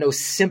also have no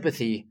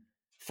sympathy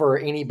for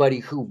anybody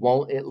who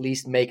won't at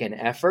least make an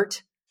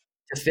effort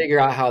to figure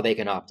out how they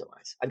can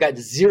optimize. I've got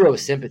zero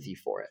sympathy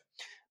for it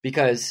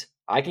because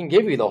I can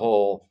give you the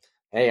whole,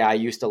 hey, I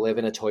used to live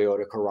in a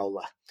Toyota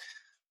Corolla.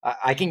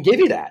 I can give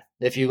you that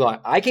if you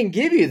want. I can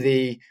give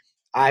you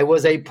I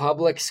was a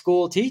public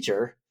school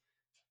teacher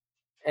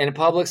and a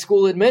public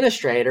school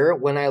administrator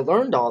when I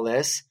learned all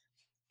this,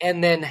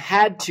 and then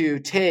had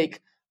to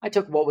I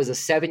took what was a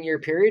 7-year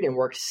period and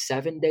worked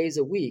 7 days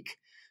a week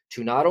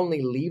to not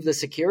only leave the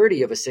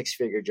security of a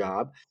 6-figure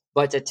job,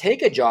 but to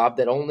take a job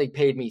that only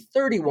paid me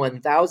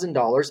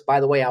 $31,000. By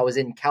the way, I was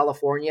in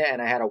California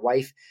and I had a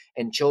wife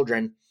and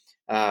children,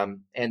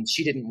 and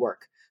she didn't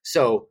work.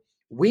 So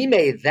we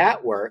made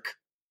that work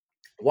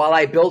while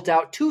I built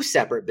out 2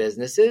 separate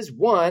businesses,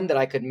 one that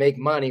I could make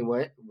money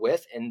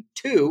with, and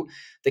 2,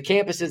 the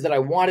campuses that I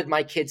wanted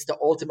my kids to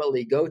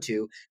ultimately go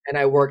to. And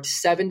I worked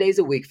 7 days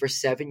a week for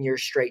 7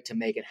 years straight to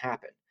make it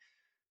happen.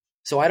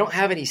 So I don't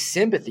have any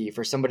sympathy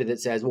for somebody that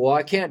says, well,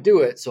 I can't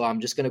do it, so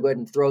I'm just going to go ahead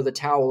and throw the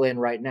towel in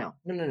right now.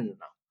 No.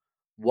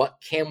 What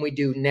can we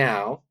do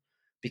now?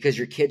 Because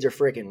your kids are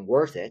freaking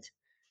worth it.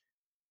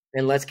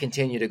 And let's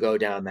continue to go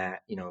down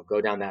that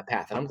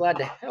path. And I'm glad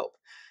to help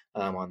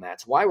on that.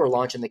 It's why we're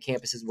launching the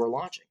campuses we're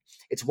launching.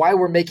 It's why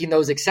we're making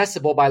those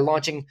accessible by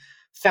launching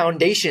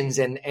foundations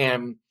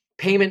and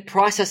payment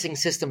processing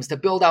systems to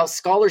build out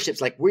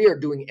scholarships. Like we are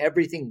doing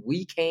everything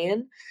we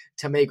can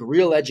to make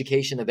real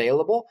education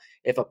available.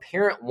 If a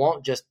parent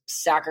won't just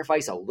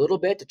sacrifice a little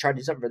bit to try to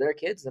do something for their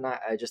kids, then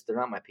they're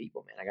not my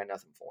people, man. I got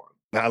nothing for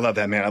them. I love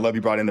that, man. I love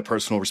you brought in the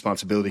personal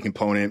responsibility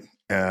component.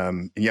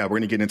 Yeah, we're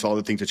going to get into all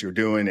the things that you're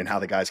doing and how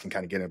the guys can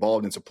kind of get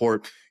involved and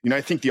support.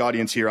 I think the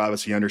audience here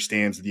obviously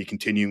understands the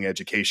continuing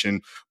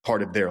education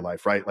part of their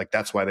life, right? Like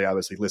that's why they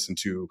obviously listen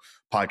to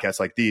podcasts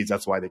like these.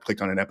 That's why they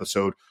click on an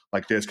episode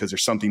like this, because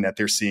there's something that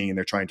they're seeing and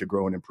they're trying to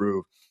grow and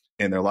improve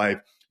in their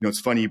life. It's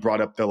funny you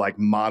brought up the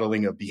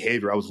modeling of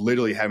behavior. I was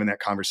literally having that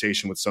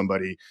conversation with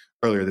somebody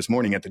earlier this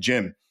morning at the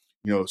gym.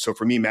 So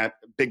for me, Matt,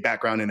 big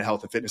background in the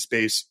health and fitness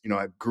space.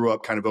 I grew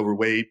up kind of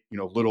overweight,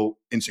 little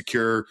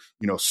insecure,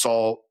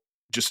 saw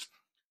just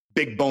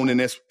big bone in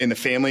the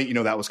family.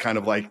 That was kind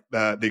of like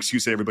the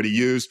excuse that everybody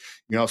used.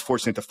 I was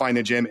fortunate to find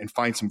the gym and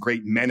find some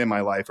great men in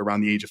my life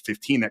around the age of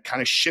 15 that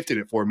kind of shifted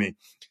it for me.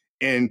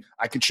 And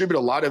I contribute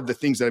a lot of the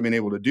things that I've been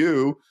able to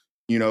do,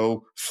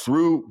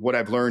 through what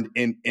I've learned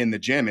in the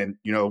gym. And,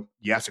 you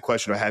asked the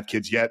question, do I have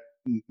kids yet?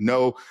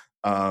 No.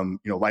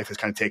 Life has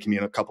kind of taken me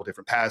in a couple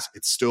different paths.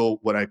 It's still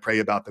what I pray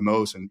about the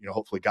most. And,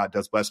 hopefully God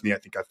does bless me. I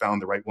think I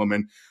found the right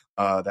woman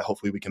that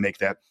hopefully we can make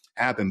that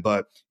happen.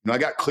 But, I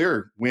got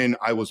clear when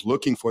I was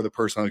looking for the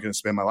person I was going to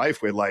spend my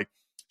life with, like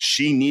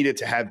she needed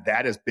to have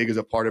that as big as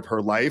a part of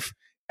her life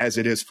as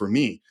it is for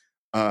me.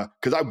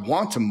 Because I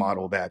want to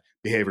model that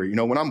behavior.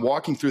 When I'm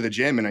walking through the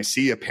gym and I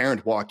see a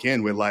parent walk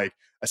in with like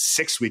a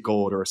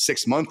 6-week-old or a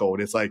 6-month-old,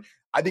 it's like,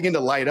 I begin to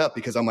light up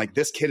because I'm like,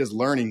 this kid is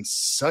learning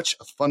such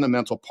a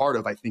fundamental part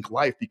of, I think,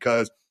 life,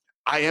 because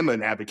I am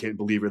an advocate and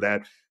believer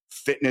that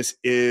fitness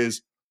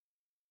is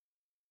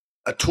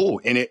a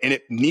tool and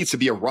it needs to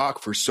be a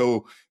rock for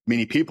so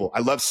many people.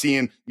 I love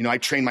seeing, I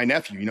train my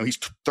nephew, he's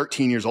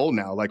 13 years old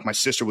now. Like my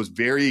sister was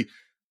very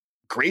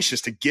gracious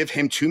to give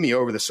him to me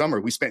over the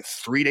summer. We spent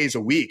 3 days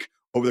a week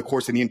over the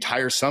course of the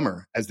entire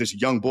summer as this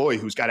young boy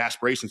who's got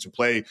aspirations to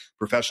play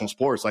professional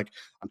sports. Like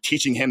I'm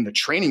teaching him the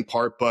training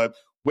part, but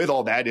with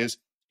all that is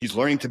he's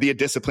learning to be a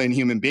disciplined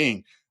human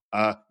being.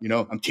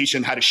 I'm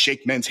teaching how to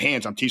shake men's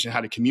hands. I'm teaching how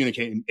to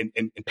communicate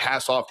and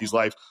pass off these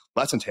life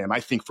lessons to him.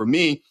 I think for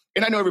me,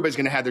 and I know everybody's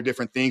going to have their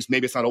different things.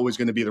 Maybe it's not always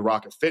going to be the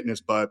rock of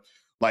fitness, but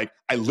like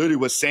I literally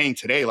was saying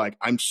today, like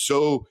I'm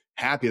so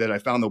happy that I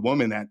found the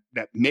woman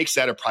that makes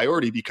that a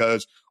priority,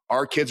 because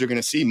our kids are going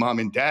to see mom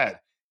and dad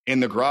in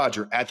the garage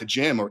or at the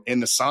gym or in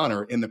the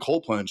sauna or in the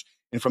cold plunge.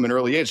 And from an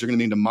early age, they're going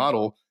to need to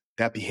model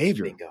that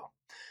behavior. Bingo.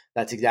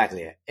 That's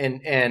exactly it.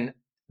 And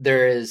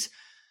there is,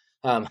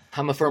 I'm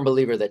a firm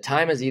believer that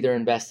time is either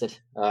invested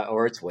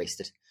or it's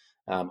wasted.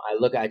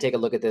 I take a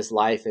look at this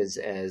life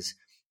as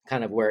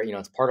kind of where,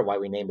 it's part of why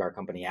we named our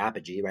company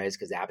Apogee, right? It's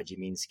because Apogee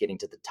means getting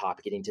to the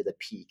top, getting to the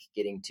peak,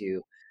 getting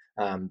to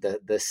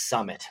the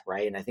summit,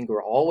 right? And I think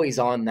we're always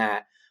on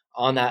that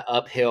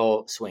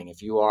uphill swing.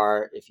 If you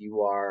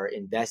are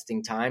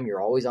investing time,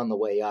 you're always on the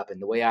way up.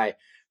 And the way I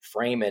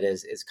frame it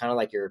is kind of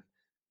like you're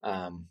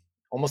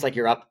almost like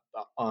you're up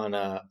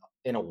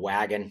in a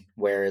wagon,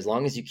 where as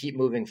long as you keep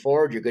moving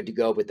forward, you're good to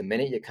go. But the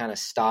minute you kind of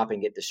stop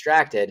and get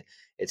distracted,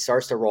 it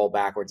starts to roll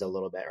backwards a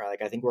little bit, right?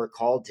 Like I think we're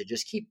called to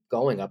just keep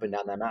going up and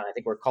down that mountain. I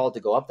think we're called to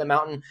go up the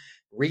mountain,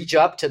 reach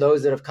up to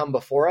those that have come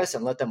before us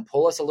and let them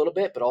pull us a little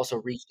bit, but also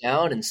reach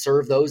down and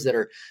serve those that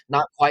are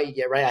not quite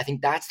yet right. I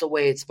think that's the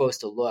way it's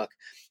supposed to look.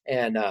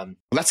 And well,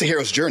 that's the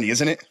hero's journey,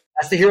 isn't it?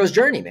 That's the hero's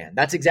journey, man.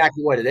 That's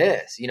exactly what it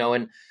is,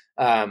 And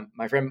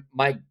my friend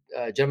Mike,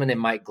 a gentleman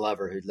named Mike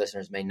Glover, who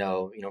listeners may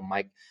know,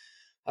 Mike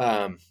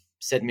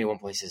said to me at one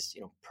point, he says,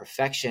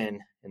 perfection,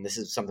 and this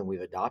is something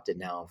we've adopted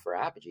now for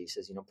Apogee, he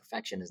says,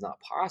 perfection is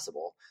not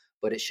possible,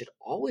 but it should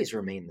always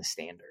remain the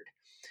standard.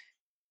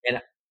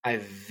 And I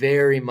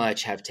very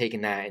much have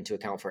taken that into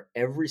account for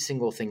every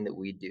single thing that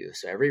we do.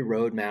 So every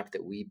roadmap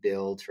that we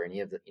build for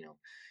any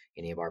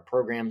of our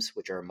programs,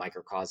 which are a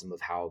microcosm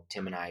of how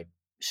Tim and I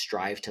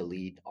strive to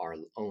lead our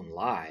own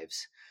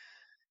lives,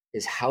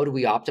 is how do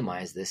we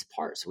optimize this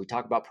part? So we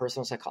talk about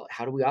personal psychology.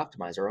 How do we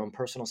optimize our own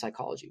personal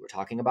psychology? We're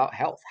talking about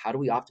health. How do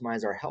we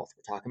optimize our health?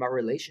 We're talking about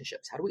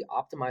relationships. How do we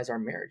optimize our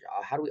marriage?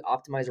 How do we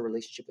optimize a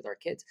relationship with our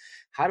kids?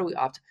 How do we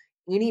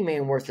any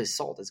man worth his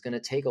salt is going to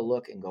take a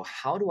look and go,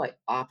 how do I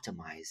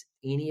optimize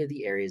any of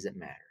the areas that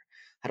matter?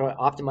 How do I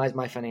optimize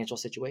my financial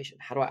situation?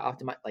 How do I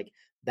optimize? Like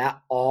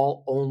that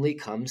all only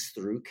comes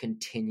through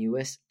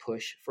continuous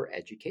push for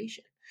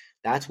education.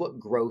 That's what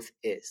growth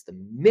is. The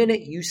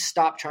minute you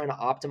stop trying to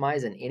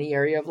optimize in any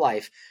area of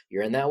life,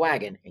 you're in that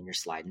wagon and you're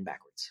sliding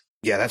backwards.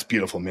 Yeah, that's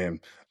beautiful, man.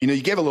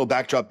 You gave a little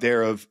backdrop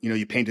there of,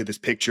 you painted this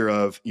picture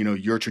of,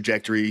 your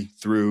trajectory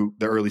through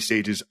the early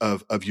stages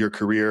of your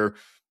career.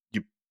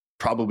 You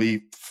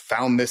probably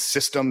found this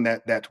system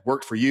that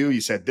worked for you.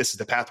 You said, this is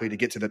the pathway to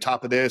get to the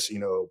top of this,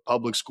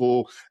 public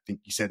school. I think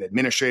you said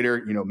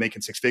administrator,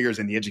 making 6 figures,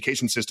 and the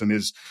education system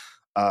is,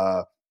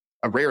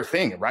 a rare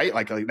thing, right?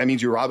 Like that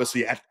means you were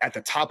obviously at the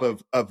top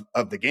of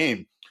the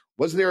game.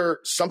 Was there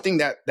something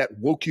that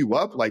woke you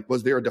up? Like,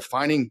 was there a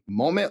defining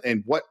moment,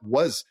 and what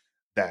was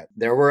that?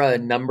 There were a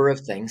number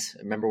of things.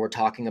 Remember, we're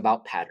talking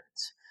about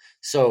patterns.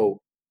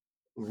 So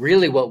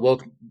really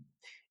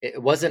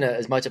it wasn't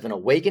as much of an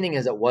awakening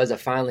as it was a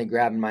finally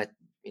grabbing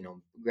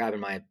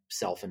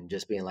myself and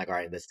just being like, all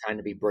right, it's time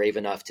to be brave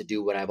enough to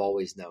do what I've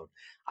always known.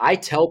 I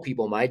tell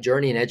people my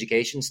journey in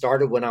education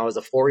started when I was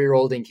a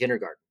 4-year-old in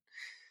kindergarten.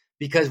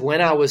 Because when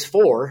I was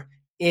 4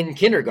 in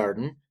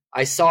kindergarten,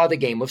 I saw the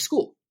game of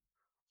school.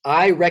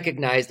 I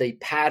recognized a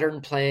pattern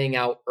playing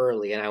out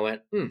early, and I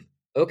went,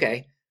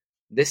 okay,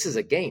 this is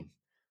a game.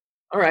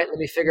 All right, let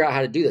me figure out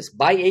how to do this.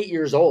 By 8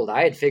 years old,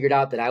 I had figured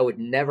out that I would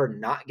never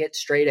not get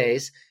straight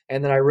A's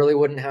and that I really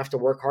wouldn't have to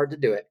work hard to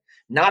do it.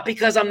 Not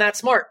because I'm that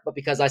smart, but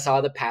because I saw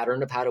the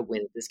pattern of how to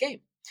win at this game.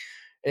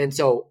 And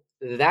so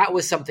that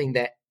was something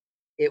that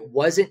it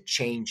wasn't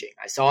changing.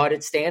 I saw it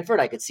at Stanford.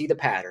 I could see the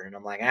pattern and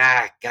I'm like,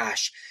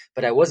 gosh,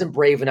 but I wasn't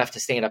brave enough to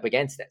stand up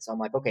against it. So I'm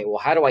like, okay, well,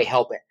 how do I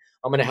help it?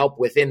 I'm going to help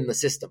within the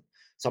system.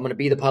 So I'm going to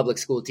be the public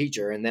school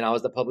teacher. And then I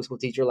was the public school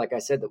teacher, like I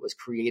said, that was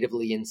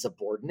creatively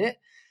insubordinate,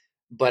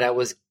 but I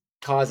was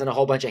causing a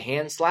whole bunch of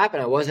hand slap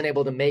and I wasn't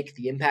able to make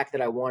the impact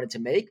that I wanted to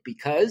make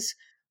because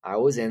I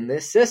was in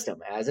this system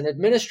as an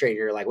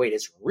administrator. Like, wait,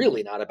 it's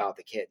really not about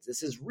the kids.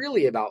 This is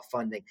really about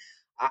funding.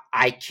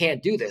 I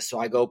can't do this. So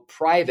I go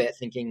private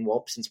thinking,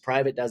 well, since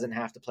private doesn't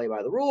have to play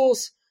by the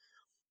rules,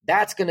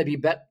 that's going to be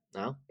better.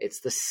 No, it's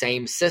the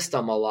same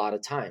system a lot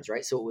of times,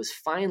 right? So it was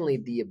finally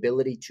the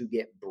ability to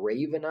get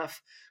brave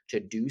enough to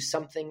do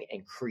something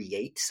and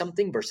create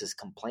something versus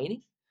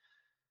complaining.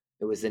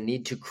 It was the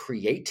need to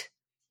create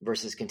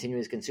versus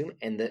continuous consume.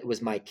 And it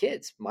was my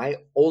kids. My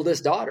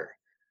oldest daughter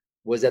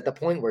was at the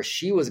point where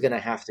she was going to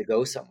have to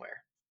go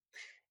somewhere.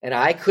 And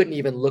I couldn't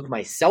even look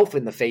myself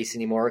in the face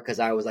anymore because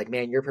I was like,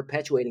 man, you're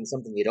perpetuating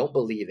something you don't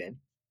believe in.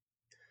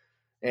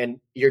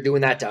 And you're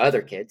doing that to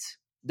other kids.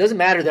 It doesn't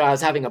matter that I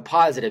was having a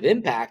positive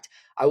impact.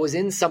 I was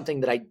in something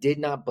that I did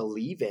not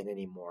believe in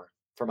anymore.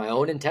 For my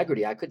own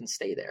integrity, I couldn't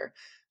stay there.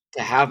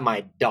 To have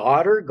my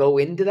daughter go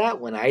into that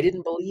when I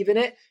didn't believe in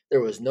it, there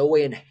was no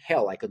way in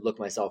hell I could look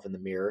myself in the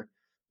mirror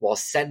while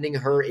sending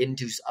her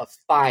into a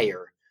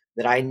fire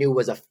that I knew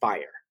was a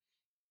fire.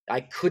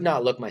 I could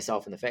not look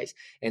myself in the face.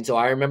 And so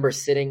I remember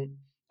sitting,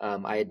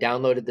 I had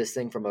downloaded this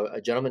thing from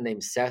a gentleman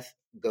named Seth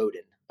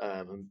Godin.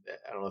 I don't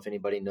know if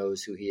anybody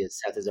knows who he is.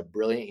 Seth is a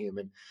brilliant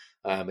human,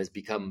 has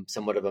become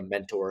somewhat of a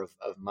mentor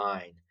of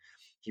mine.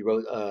 He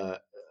wrote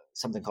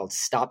something called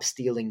Stop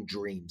Stealing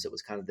Dreams. It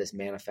was kind of this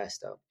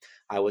manifesto.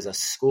 I was a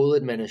school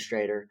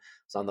administrator. I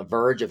was on the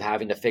verge of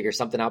having to figure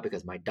something out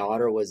because my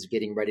daughter was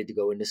getting ready to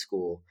go into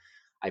school.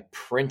 I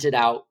printed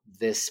out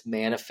this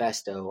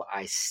manifesto.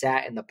 I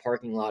sat in the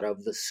parking lot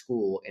of the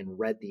school and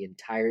read the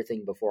entire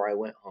thing before I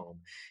went home.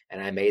 And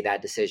I made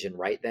that decision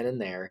right then and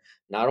there.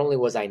 Not only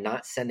was I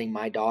not sending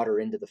my daughter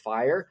into the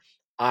fire,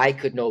 I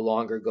could no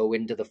longer go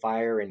into the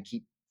fire and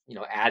keep,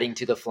 adding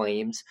to the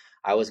flames.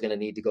 I was going to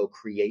need to go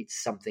create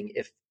something,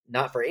 if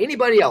not for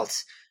anybody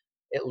else,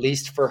 at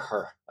least for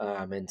her.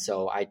 And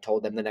so I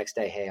told them the next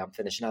day, hey, I'm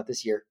finishing out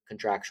this year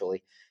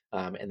contractually.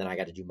 And then I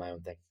got to do my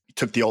own thing. You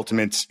took the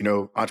ultimate,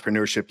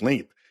 entrepreneurship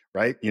leap,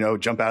 right?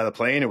 Jump out of the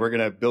plane and we're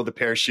going to build a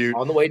parachute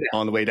on the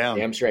way down.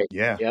 Damn straight.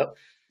 Yeah.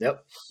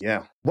 Yep.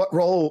 Yeah. What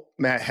role,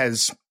 Matt,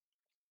 has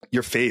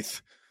your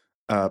faith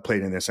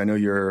played in this? I know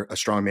you're a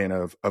strong man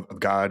of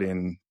God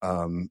and,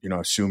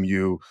 assume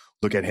you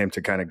look at him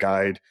to kind of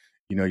guide,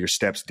 your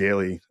steps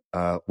daily.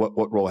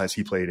 What role has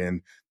he played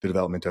in the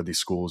development of these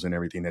schools and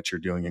everything that you're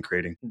doing and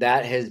creating?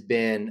 That has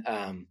been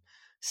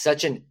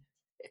such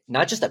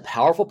not just a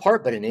powerful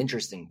part, but an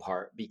interesting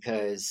part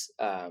because,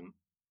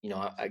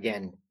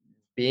 again,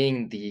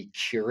 being the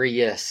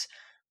curious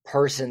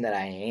person that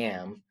I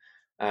am,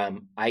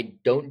 I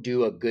don't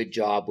do a good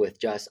job with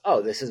just,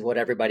 this is what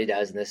everybody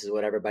does and this is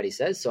what everybody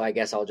says. So I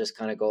guess I'll just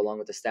kind of go along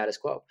with the status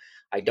quo.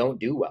 I don't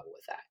do well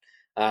with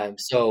that.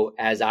 So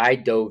as I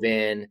dove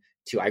in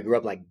I grew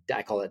up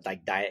I call it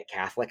like diet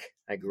Catholic.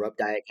 I grew up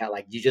diet Catholic.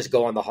 Like you just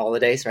go on the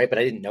holidays, right? But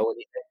I didn't know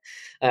anything.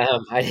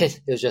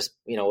 It was just,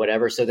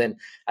 whatever. So then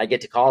I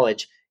get to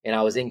college and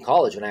I was in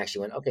college when I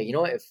actually went, okay,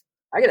 if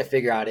I got to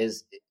figure out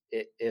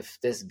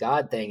if this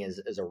God thing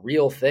is a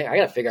real thing, I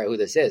got to figure out who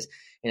this is.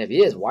 And if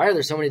he is, why are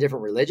there so many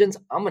different religions?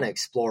 I'm going to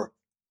explore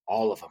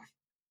all of them.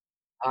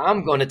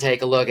 I'm going to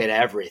take a look at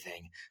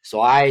everything.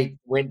 So I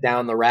went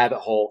down the rabbit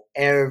hole,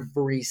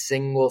 every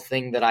single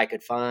thing that I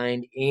could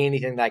find,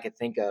 anything that I could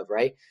think of,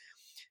 right?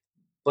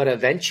 But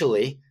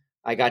eventually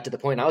I got to the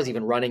point I was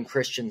even running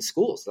Christian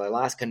schools. The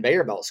last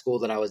conveyor belt school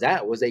that I was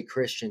at was a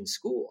Christian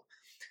school.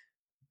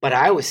 But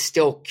I was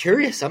still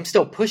curious. I'm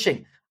still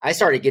pushing. I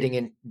started getting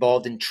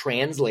involved in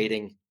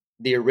translating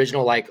the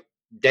original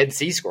Dead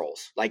Sea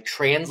Scrolls,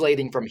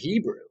 translating from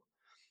Hebrew.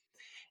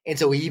 And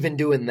so even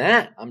doing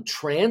that, I'm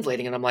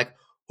translating and I'm like,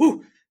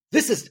 ooh,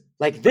 this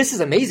is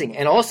amazing.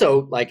 And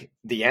also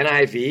the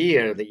NIV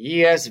or the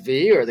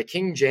ESV or the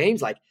King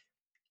James,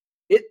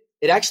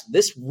 it actually,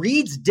 this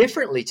reads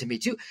differently to me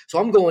too. So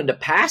I'm going to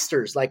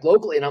pastors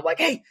locally and I'm like,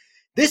 hey,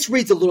 this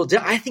reads a little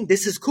different. I think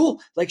this is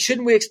cool.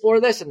 Shouldn't we explore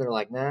this? And they're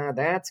like, nah,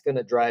 that's going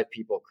to drive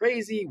people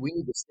crazy. We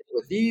need to stick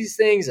with these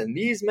things and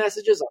these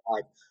messages. I'm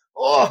like,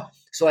 oh,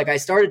 so I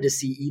started to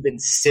see even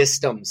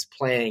systems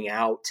playing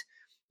out,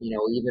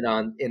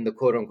 even in the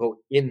quote unquote,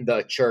 in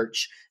the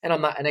church. And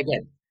and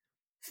again,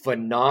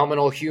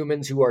 phenomenal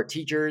humans who are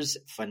teachers,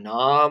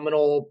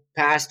 phenomenal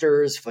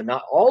pastors,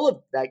 all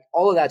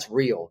of that's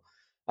real.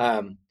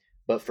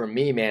 But for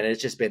me, man,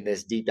 it's just been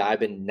this deep dive. I've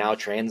been now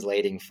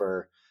translating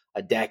for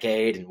a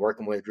decade and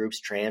working with groups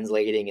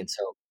translating. And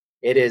so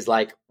it is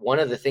one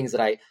of the things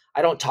that I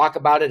don't talk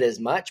about it as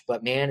much,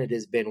 but man, it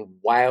has been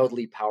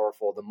wildly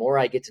powerful. The more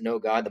I get to know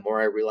God, the more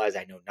I realize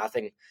I know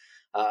nothing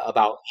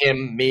about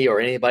him, me, or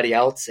anybody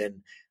else.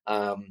 And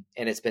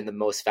it's been the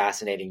most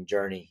fascinating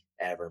journey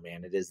ever,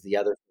 man. It is the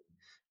other thing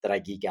that I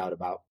geek out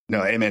about.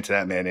 No, amen to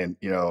that, man. And,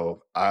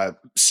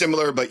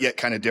 similar, but yet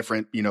kind of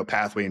different,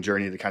 pathway and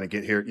journey to kind of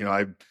get here.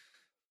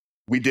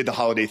 We did the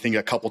holiday thing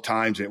a couple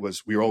times. And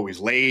we were always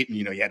late and,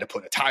 you had to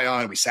put a tie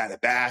on. We sat in the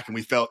back and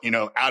we felt,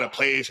 out of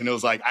place. And it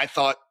was like, I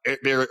thought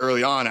very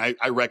early on,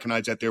 I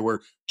recognized that there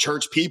were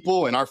church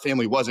people and our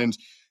family wasn't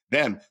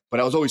them. But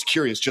I was always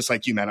curious, just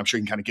like you, man. I'm sure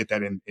you can kind of get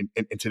that in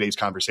today's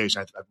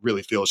conversation. I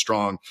really feel a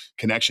strong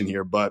connection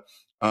here. But,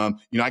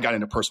 I got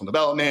into personal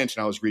development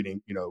and I was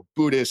reading,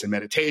 Buddhist and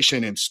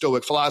meditation and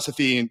Stoic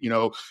philosophy. And,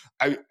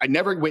 I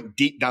never went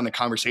deep down the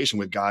conversation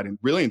with God and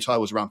really until I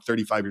was around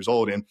 35 years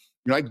old. And,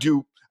 I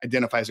do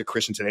identify as a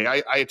Christian today.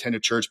 I attend a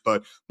church,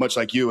 but much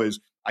like you is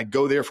I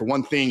go there for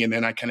one thing and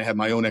then I kind of have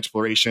my own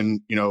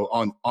exploration,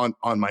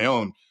 on my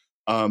own.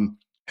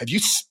 Have you,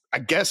 I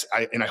guess,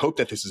 and I hope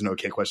that this is an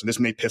okay question. This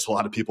may piss a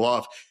lot of people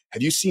off.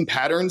 Have you seen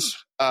patterns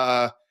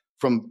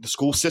from the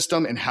school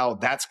system and how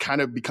that's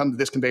kind of become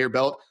this conveyor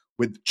belt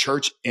with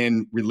church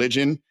and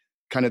religion?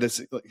 Kind of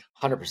this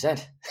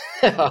 100%,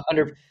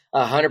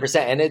 100%.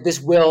 And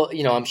this will,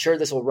 I'm sure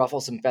this will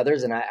ruffle some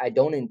feathers, and I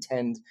don't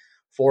intend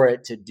for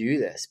it to do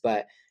this,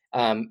 but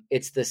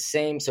it's the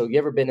same. So you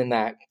ever been in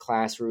that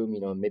classroom,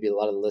 maybe a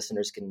lot of the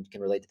listeners can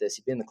relate to this.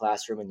 You've been in the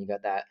classroom and you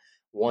got that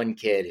one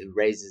kid who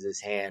raises his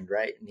hand,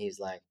 right? And he's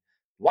like,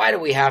 why do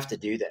we have to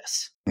do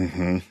this?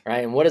 Mm-hmm.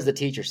 Right. And what does the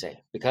teacher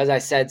say? Because I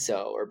said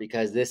so, or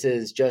because this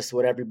is just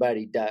what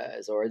everybody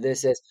does, or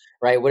this is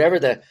right. Whatever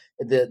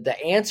the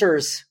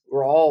answers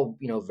were all,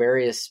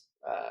 various,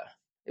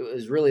 it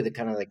was really the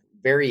kind of like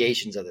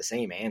variations of the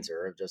same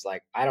answer of just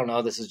like, I don't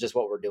know, this is just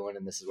what we're doing.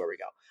 And this is where we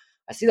go.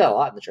 I see that a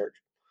lot in the church.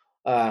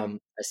 I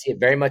see it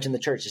very much in the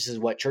church. This is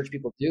what church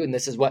people do. And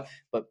this is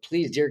but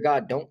please, dear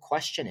God, don't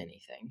question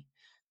anything.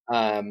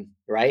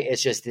 Right.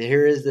 It's just,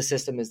 here is the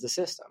system is the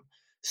system.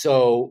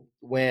 So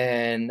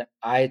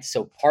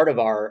part of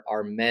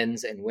our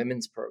men's and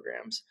women's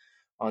programs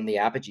on the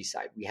Apogee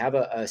side, we have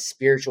a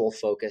spiritual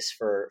focus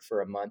for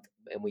a month,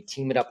 and we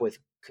team it up with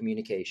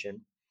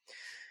communication,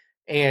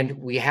 and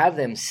we have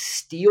them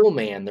steel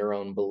man their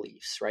own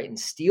beliefs, right? And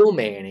steel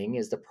manning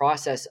is the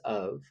process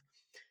of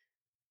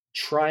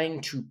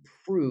trying to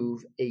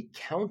prove a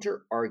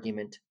counter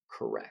argument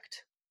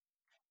correct.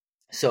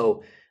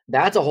 So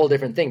that's a whole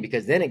different thing,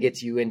 because then it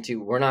gets you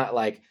into, we're not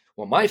like,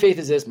 well, my faith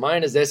is this,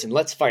 mine is this, and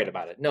let's fight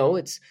about it. No,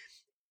 it's,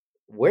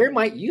 where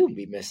might you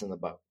be missing the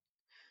boat?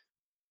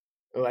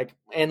 Like,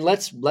 and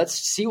let's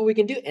see what we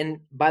can do.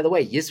 And by the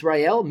way,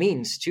 Yisrael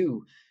means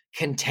to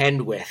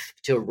contend with,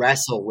 to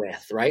wrestle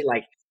with, right?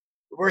 Like,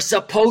 we're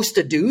supposed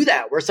to do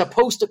that. We're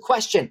supposed to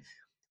question.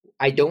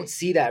 I don't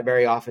see that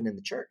very often in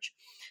the church.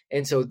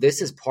 And so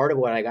this is part of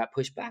what I got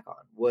pushed back on,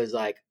 was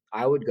like,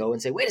 I would go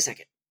and say, wait a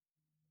second.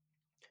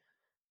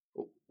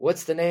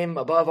 What's the name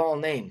above all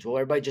names? Well,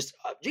 everybody just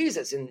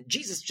Jesus, and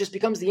Jesus just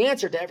becomes the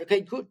answer to every.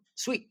 Okay, good,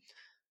 sweet.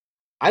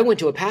 I went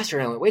to a pastor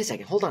and I went, wait a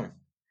second, hold on.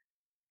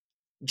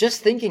 Just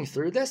thinking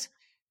through this,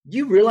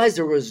 you realize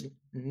there was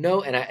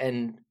no,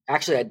 and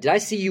actually, did I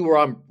see you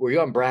were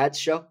you on Brad's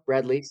show,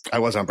 Brad Lee's? I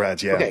was on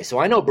Brad's, yeah. Okay, so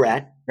I know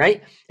Brad,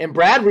 right? And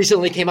Brad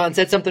recently came out and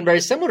said something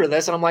very similar to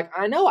this, and I'm like,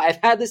 I know, I've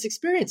had this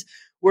experience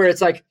where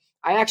it's like,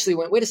 I actually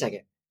went, wait a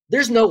second,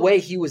 there's no way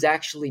he was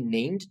actually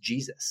named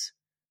Jesus.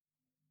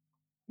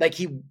 Like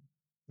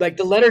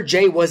the letter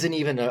J wasn't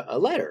even a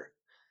letter.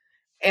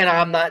 And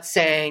I'm not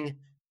saying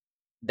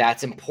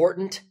that's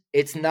important.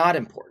 It's not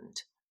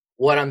important.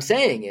 What I'm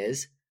saying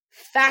is,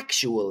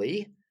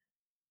 factually,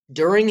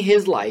 during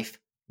his life,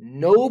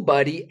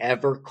 nobody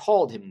ever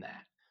called him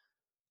that.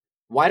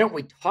 Why don't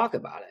we talk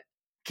about it?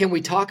 Can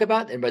we talk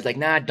about it? Everybody's like,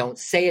 nah, don't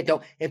say it.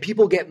 Don't. And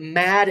people get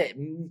mad at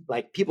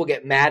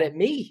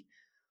me.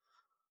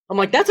 I'm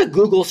like, that's a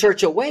Google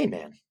search away,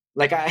 man.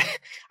 Like,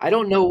 I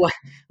don't know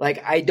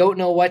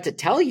what to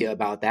tell you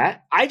about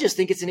that. I just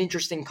think it's an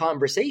interesting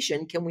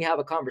conversation. Can we have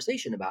a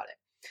conversation about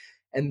it?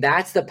 And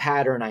that's the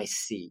pattern I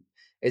see,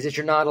 is that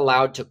you're not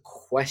allowed to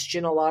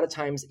question a lot of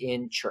times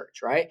in church,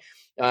 right?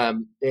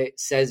 It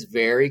says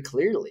very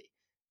clearly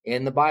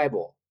in the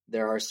Bible,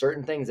 there are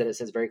certain things that it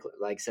says very clearly,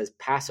 like it says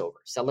Passover,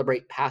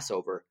 celebrate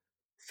Passover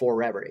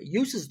forever. It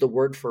uses the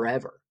word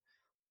forever.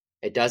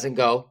 It doesn't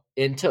go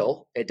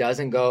until, it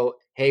doesn't go,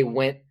 hey,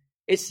 when.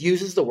 It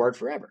uses the word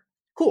forever.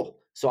 Cool.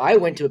 So I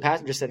went to a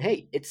pastor and just said,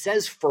 hey, it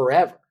says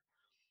forever.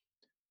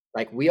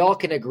 Like, we all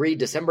can agree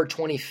December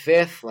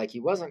 25th, like he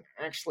wasn't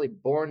actually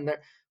born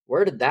there.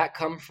 Where did that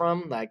come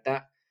from? Like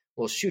that.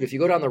 Well, shoot, if you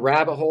go down the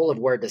rabbit hole of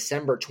where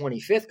December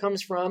 25th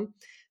comes from,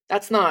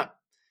 that's not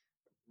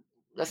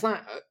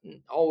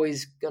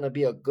always going to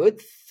be a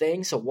good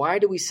thing. So why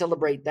do we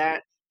celebrate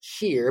that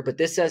here? But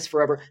this says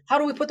forever. How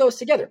do we put those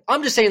together?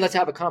 I'm just saying, let's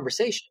have a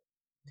conversation.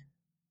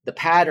 The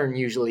pattern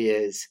usually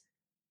is,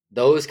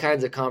 those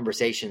kinds of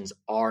conversations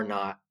are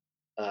not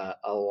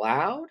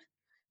allowed,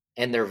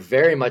 and they're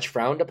very much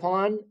frowned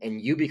upon, and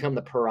you become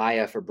the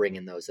pariah for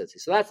bringing those.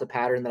 So that's the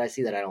pattern that I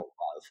see that I don't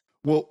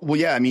love. Well,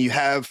 yeah. I mean, you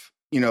have,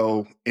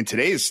 in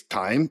today's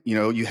time,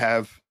 you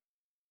have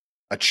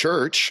a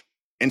church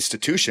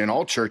institution,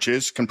 all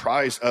churches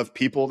comprised of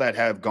people that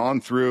have gone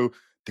through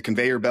the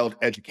conveyor belt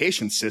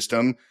education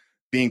system,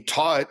 being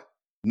taught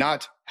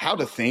not how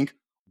to think,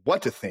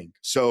 what to think.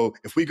 So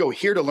if we go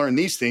here to learn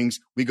these things,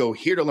 we go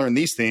here to learn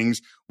these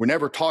things. We're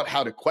never taught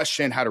how to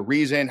question, how to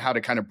reason, how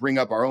to kind of bring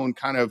up our own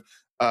kind of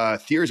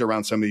theories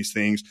around some of these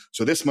things.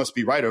 So this must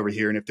be right over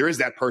here. And if there is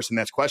that person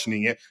that's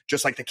questioning it,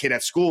 just like the kid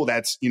at school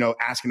that's,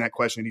 asking that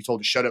question, he's told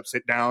to shut up,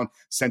 sit down,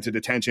 sent to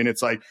detention.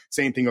 It's like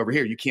same thing over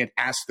here. You can't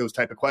ask those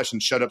type of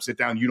questions. Shut up, sit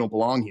down. You don't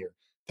belong here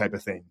type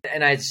of thing.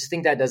 And I just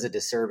think that does a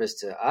disservice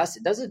to us.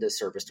 It does a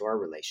disservice to our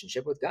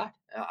relationship with God.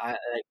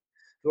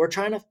 We're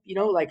trying to,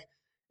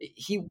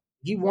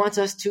 he wants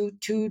us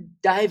to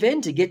dive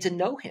in, to get to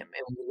know him.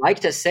 And we like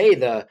to say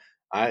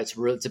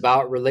it's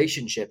about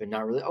relationship and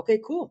not really. Okay,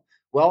 cool.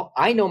 Well,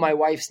 I know my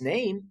wife's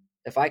name.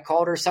 If I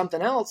called her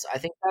something else, I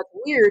think that's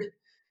weird,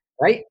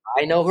 right?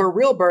 I know her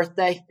real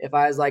birthday. If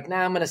I was like, nah,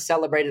 I'm going to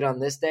celebrate it on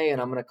this day,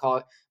 and I'm going to call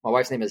it, my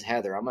wife's name is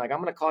Heather. I'm going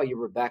to call you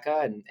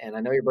Rebecca, and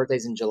I know your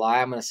birthday's in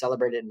July. I'm going to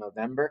celebrate it in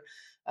November.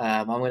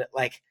 I'm going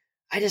to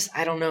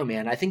I don't know,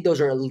 man. I think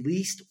those are at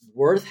least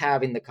worth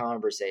having the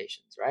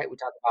conversations, right? We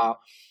talk about,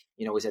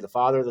 we say the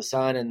Father, the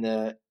Son,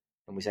 and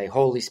we say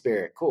Holy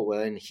Spirit. Cool.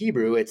 Well, in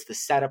Hebrew, it's the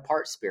set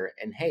apart spirit.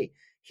 And hey,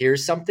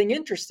 here's something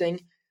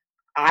interesting.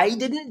 I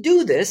didn't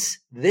do this.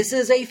 This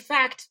is a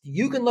fact.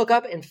 You can look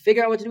up and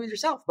figure out what to do with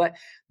yourself. But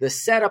the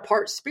set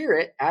apart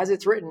spirit, as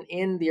it's written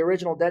in the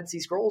original Dead Sea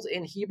Scrolls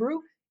in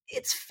Hebrew,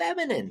 it's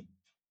feminine.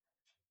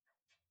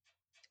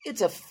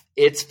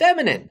 It's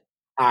feminine.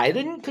 I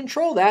didn't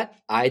control that.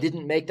 I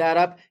didn't make that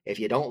up. If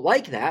you don't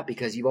like that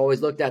because you've always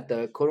looked at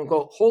the quote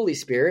unquote Holy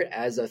Spirit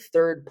as a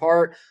third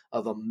part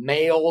of a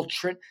male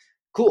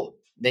cool.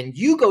 Then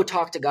you go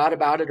talk to God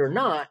about it or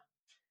not,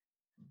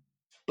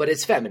 but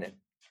it's feminine.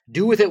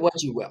 Do with it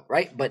what you will,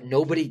 right? But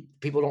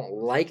people don't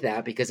like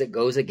that because it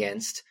goes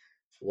against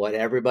what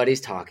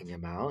everybody's talking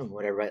about and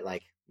whatever.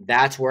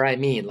 That's where I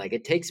mean,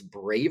 it takes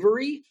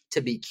bravery to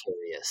be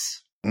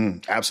curious.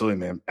 Absolutely,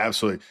 man.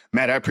 Absolutely.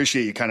 Matt, I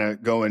appreciate you kind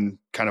of going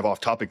kind of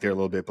off topic there a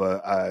little bit,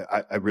 but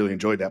I really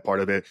enjoyed that part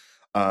of it.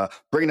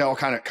 Bringing it all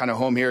kind of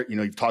home here,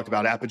 you've talked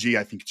about Apogee.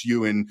 I think it's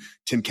you and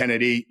Tim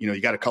Kennedy. You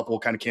got a couple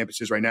kind of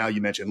campuses right now.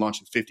 You mentioned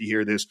launching 50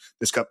 here this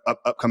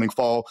upcoming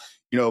fall.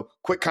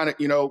 Quick kind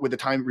of, with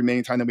the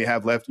remaining time that we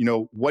have left,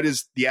 what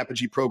is the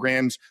Apogee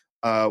programs?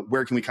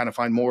 Where can we kind of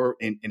find more,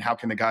 and how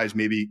can the guys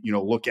maybe,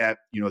 look at,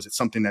 is it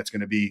something that's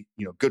going to be,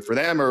 good for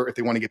them, or if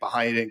they want to get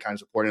behind it and kind of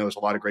support it? There's a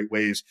lot of great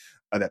ways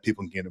that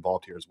people can get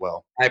involved here as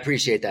well. I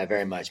appreciate that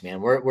very much,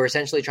 man. We're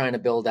essentially trying to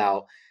build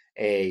out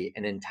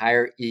an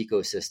entire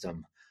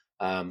ecosystem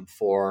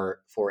for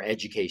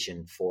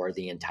education for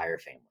the entire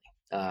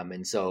family.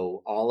 And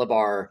so all of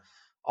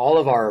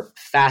our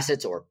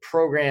facets or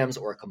programs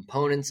or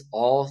components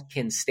all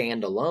can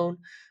stand alone,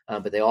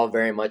 but they all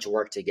very much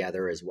work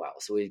together as well.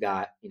 So we've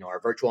got, our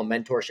virtual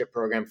mentorship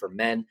program for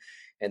men,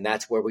 and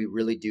that's where we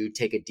really do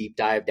take a deep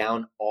dive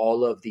down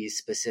all of these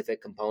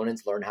specific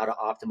components, learn how to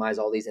optimize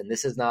all these. And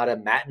this is not a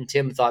Matt and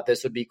Tim thought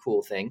this would be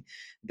cool thing.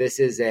 This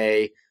is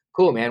a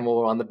cool, man. Well,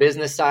 on the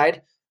business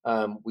side,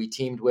 we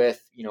teamed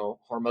with,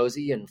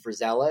 Hormozy and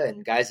Frizella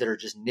and guys that are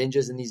just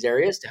ninjas in these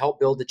areas to help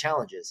build the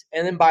challenges.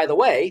 And then, by the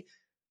way,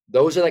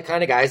 those are the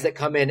kind of guys that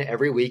come in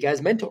every week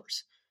as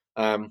mentors.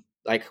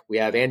 We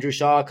have Andrew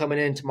Shaw coming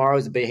in tomorrow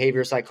as a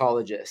behavior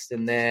psychologist.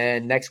 And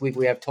then next week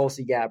we have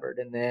Tulsi Gabbard.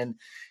 And then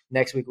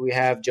next week we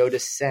have Joe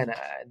DeSena.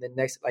 And then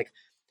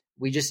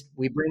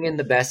we bring in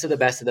the best of the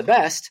best of the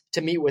best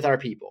to meet with our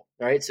people.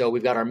 Right. So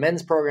we've got our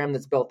men's program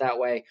that's built that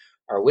way.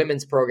 Our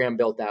women's program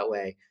built that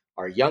way.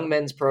 Our young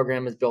men's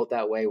program is built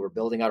that way. We're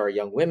building out our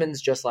young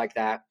women's just like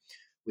that.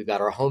 We've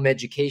got our home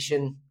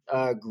education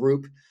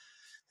group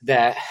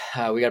that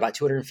we got about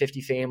 250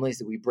 families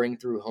that we bring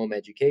through home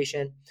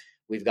education.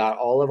 We've got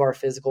all of our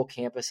physical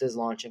campuses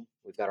launching.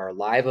 We've got our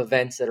live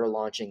events that are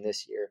launching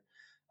this year.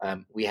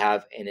 We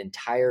have an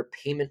entire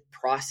payment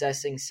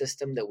processing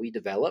system that we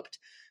developed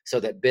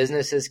so that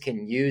businesses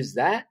can use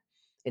that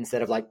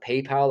instead of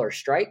PayPal or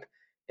Stripe.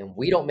 And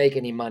we don't make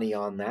any money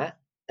on that.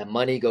 The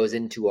money goes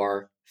into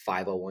our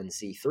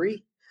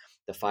 501c3.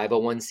 The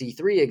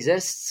 501c3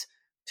 exists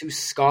to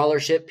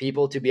scholarship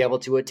people to be able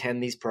to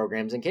attend these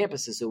programs and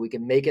campuses so we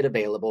can make it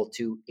available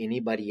to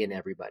anybody and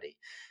everybody.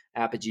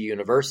 Apogee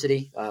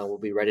University will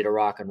be ready to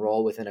rock and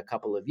roll within a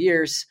couple of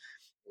years.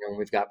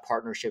 We've got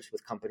partnerships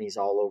with companies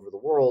all over the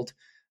world,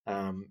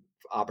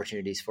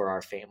 opportunities for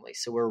our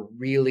families. So we're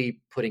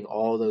really putting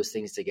all those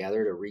things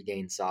together to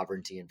regain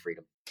sovereignty and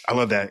freedom. I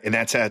love that. And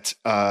that's at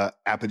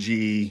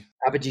Apogee.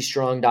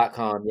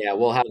 ApogeeStrong.com. Yeah,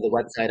 we'll have the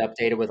website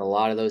updated with a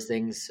lot of those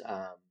things,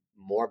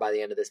 more by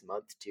the end of this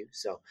month too.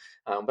 So,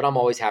 but I'm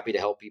always happy to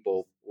help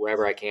people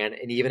wherever I can.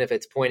 And even if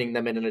it's pointing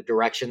them in a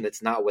direction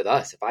that's not with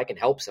us, if I can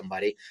help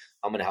somebody,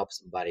 I'm going to help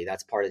somebody.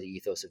 That's part of the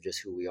ethos of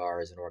just who we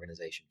are as an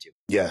organization too.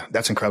 Yeah,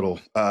 that's incredible.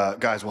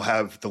 Guys, we'll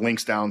have the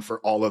links down for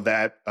all of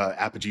that,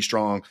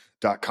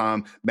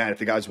 ApogeeStrong.com. Matt, if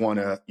the guys want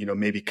to,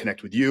 maybe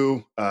connect with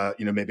you,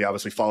 maybe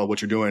obviously follow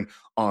what you're doing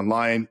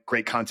online,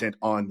 great content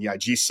on the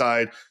IG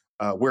side.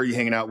 where are you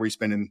hanging out? Where are you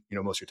spending,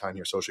 most of your time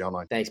here socially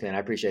online? Thanks, man. I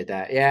appreciate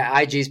that. Yeah,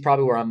 IG is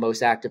probably where I'm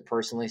most active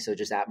personally. So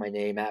just at my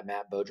name, at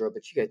Matt Beaudreau.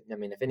 But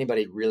if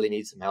anybody really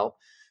needs some help,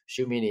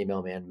 shoot me an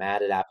email, man,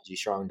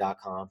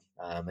 matt@applegeestrong.com.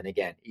 And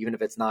again, even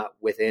if it's not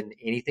within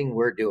anything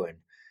we're doing,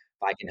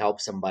 if I can help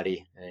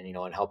somebody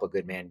and help a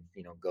good man,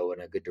 go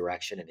in a good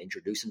direction and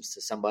introduce him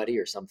to somebody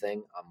or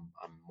something,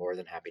 I'm more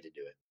than happy to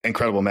do it.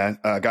 Incredible, man.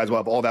 Guys, we'll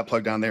have all that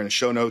plugged down there in the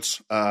show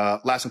notes.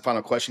 Last and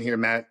final question here,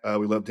 Matt.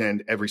 We love to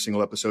end every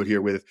single episode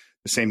here with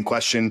the same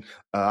question.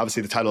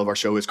 Obviously, the title of our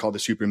show is called The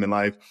Superhuman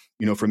Life.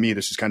 For me,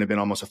 this has kind of been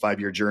almost a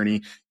 5-year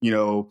journey,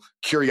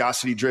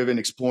 curiosity driven,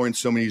 exploring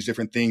so many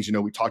different things.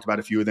 We talked about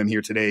a few of them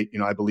here today.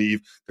 I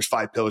believe there's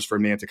 5 pillars for a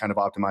man to kind of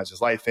optimize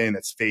his life in.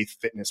 That's faith,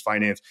 fitness,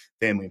 finance,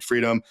 family, and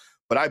freedom.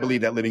 But I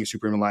believe that living a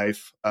superhuman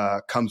life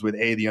comes with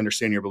the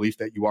understanding or belief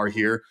that you are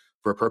here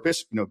for a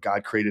purpose.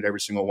 God created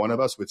every single one of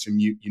us with some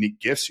unique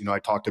gifts. I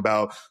talked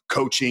about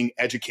coaching,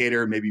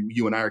 educator. Maybe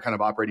you and I are kind of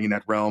operating in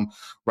that realm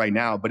right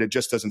now, but it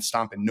just doesn't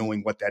stop in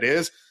knowing what that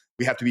is.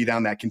 We have to be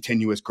down that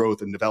continuous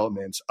growth and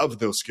development of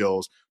those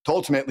skills to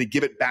ultimately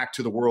give it back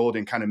to the world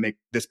and kind of make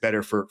this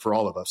better for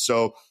all of us.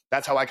 So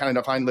that's how I kind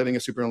of define living a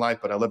superhuman life,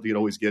 but I love to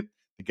always get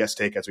the guest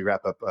take as we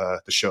wrap up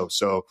the show.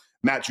 So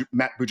Matt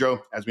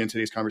Beaudreau, as we end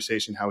today's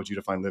conversation, how would you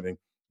define living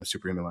a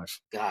superhuman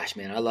life? Gosh,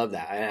 man, I love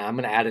that. I'm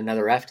going to add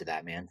another F to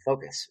that, man.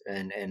 Focus.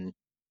 And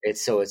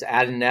it's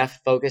add an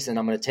F, focus, and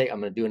I'm going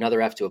to do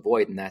another F to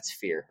avoid, and that's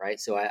fear, right?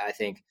 So I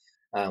think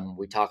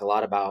we talk a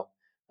lot about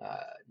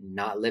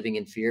not living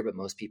in fear, but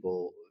most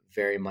people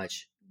very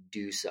much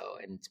do so.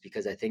 And it's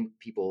because I think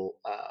people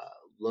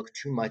look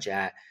too much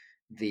at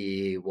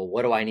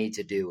what do I need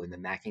to do? And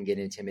then that can get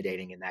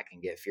intimidating and that can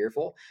get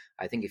fearful.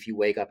 I think if you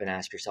wake up and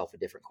ask yourself a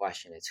different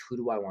question, it's who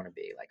do I want to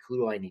be? Like, who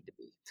do I need to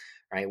be?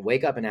 Right?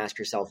 Wake up and ask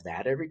yourself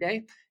that every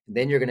day. And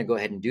then you're going to go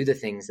ahead and do the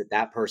things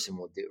that person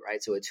will do.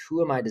 Right? So it's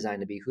who am I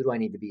designed to be? Who do I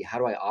need to be? How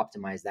do I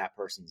optimize that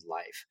person's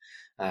life?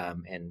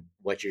 And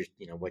what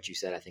you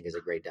said, I think is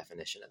a great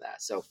definition of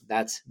that. So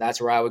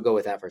that's where I would go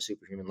with that for a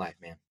superhuman life,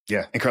 man.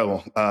 Yeah,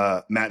 incredible.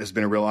 Matt, has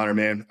been a real honor,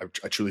 man.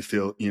 I truly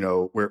feel,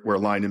 we're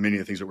aligned in many of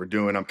the things that we're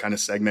doing. I'm kind of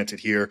segmented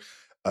here,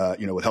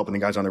 with helping the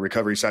guys on the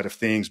recovery side of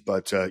things,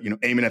 but,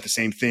 aiming at the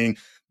same thing,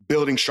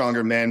 building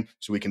stronger men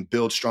so we can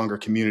build stronger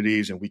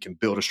communities and we can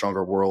build a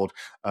stronger world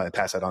and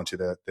pass that on to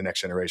the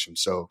next generation.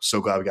 So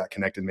glad we got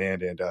connected,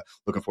 man. And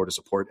looking forward to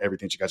support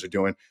everything that you guys are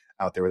doing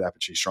out there with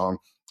Applegeee Strong.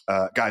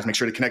 Guys, make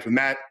sure to connect with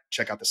Matt,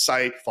 check out the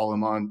site, follow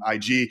him on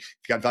IG. If you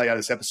got value out of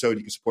this episode,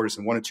 you can support us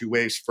in one of 2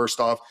 ways. First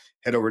off,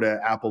 head over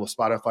to Apple or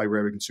Spotify,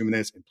 wherever you're consuming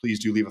this, and please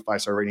do leave a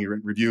 5-star rating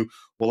and review.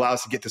 Will allow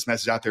us to get this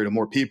message out there to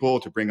more people,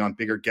 to bring on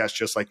bigger guests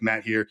just like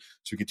Matt here,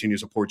 so we continue to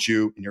support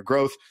you in your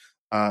growth.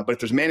 But if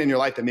there's a man in your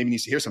life that maybe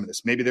needs to hear some of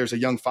this, maybe there's a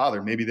young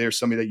father, maybe there's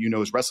somebody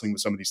that is wrestling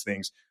with some of these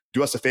things,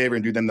 do us a favor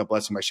and do them the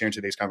blessing by sharing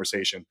today's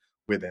conversation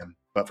with them.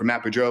 But for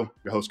Matt Beaudreau,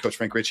 your host, Coach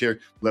Frank Rich here.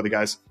 Love you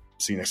guys.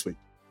 See you next week.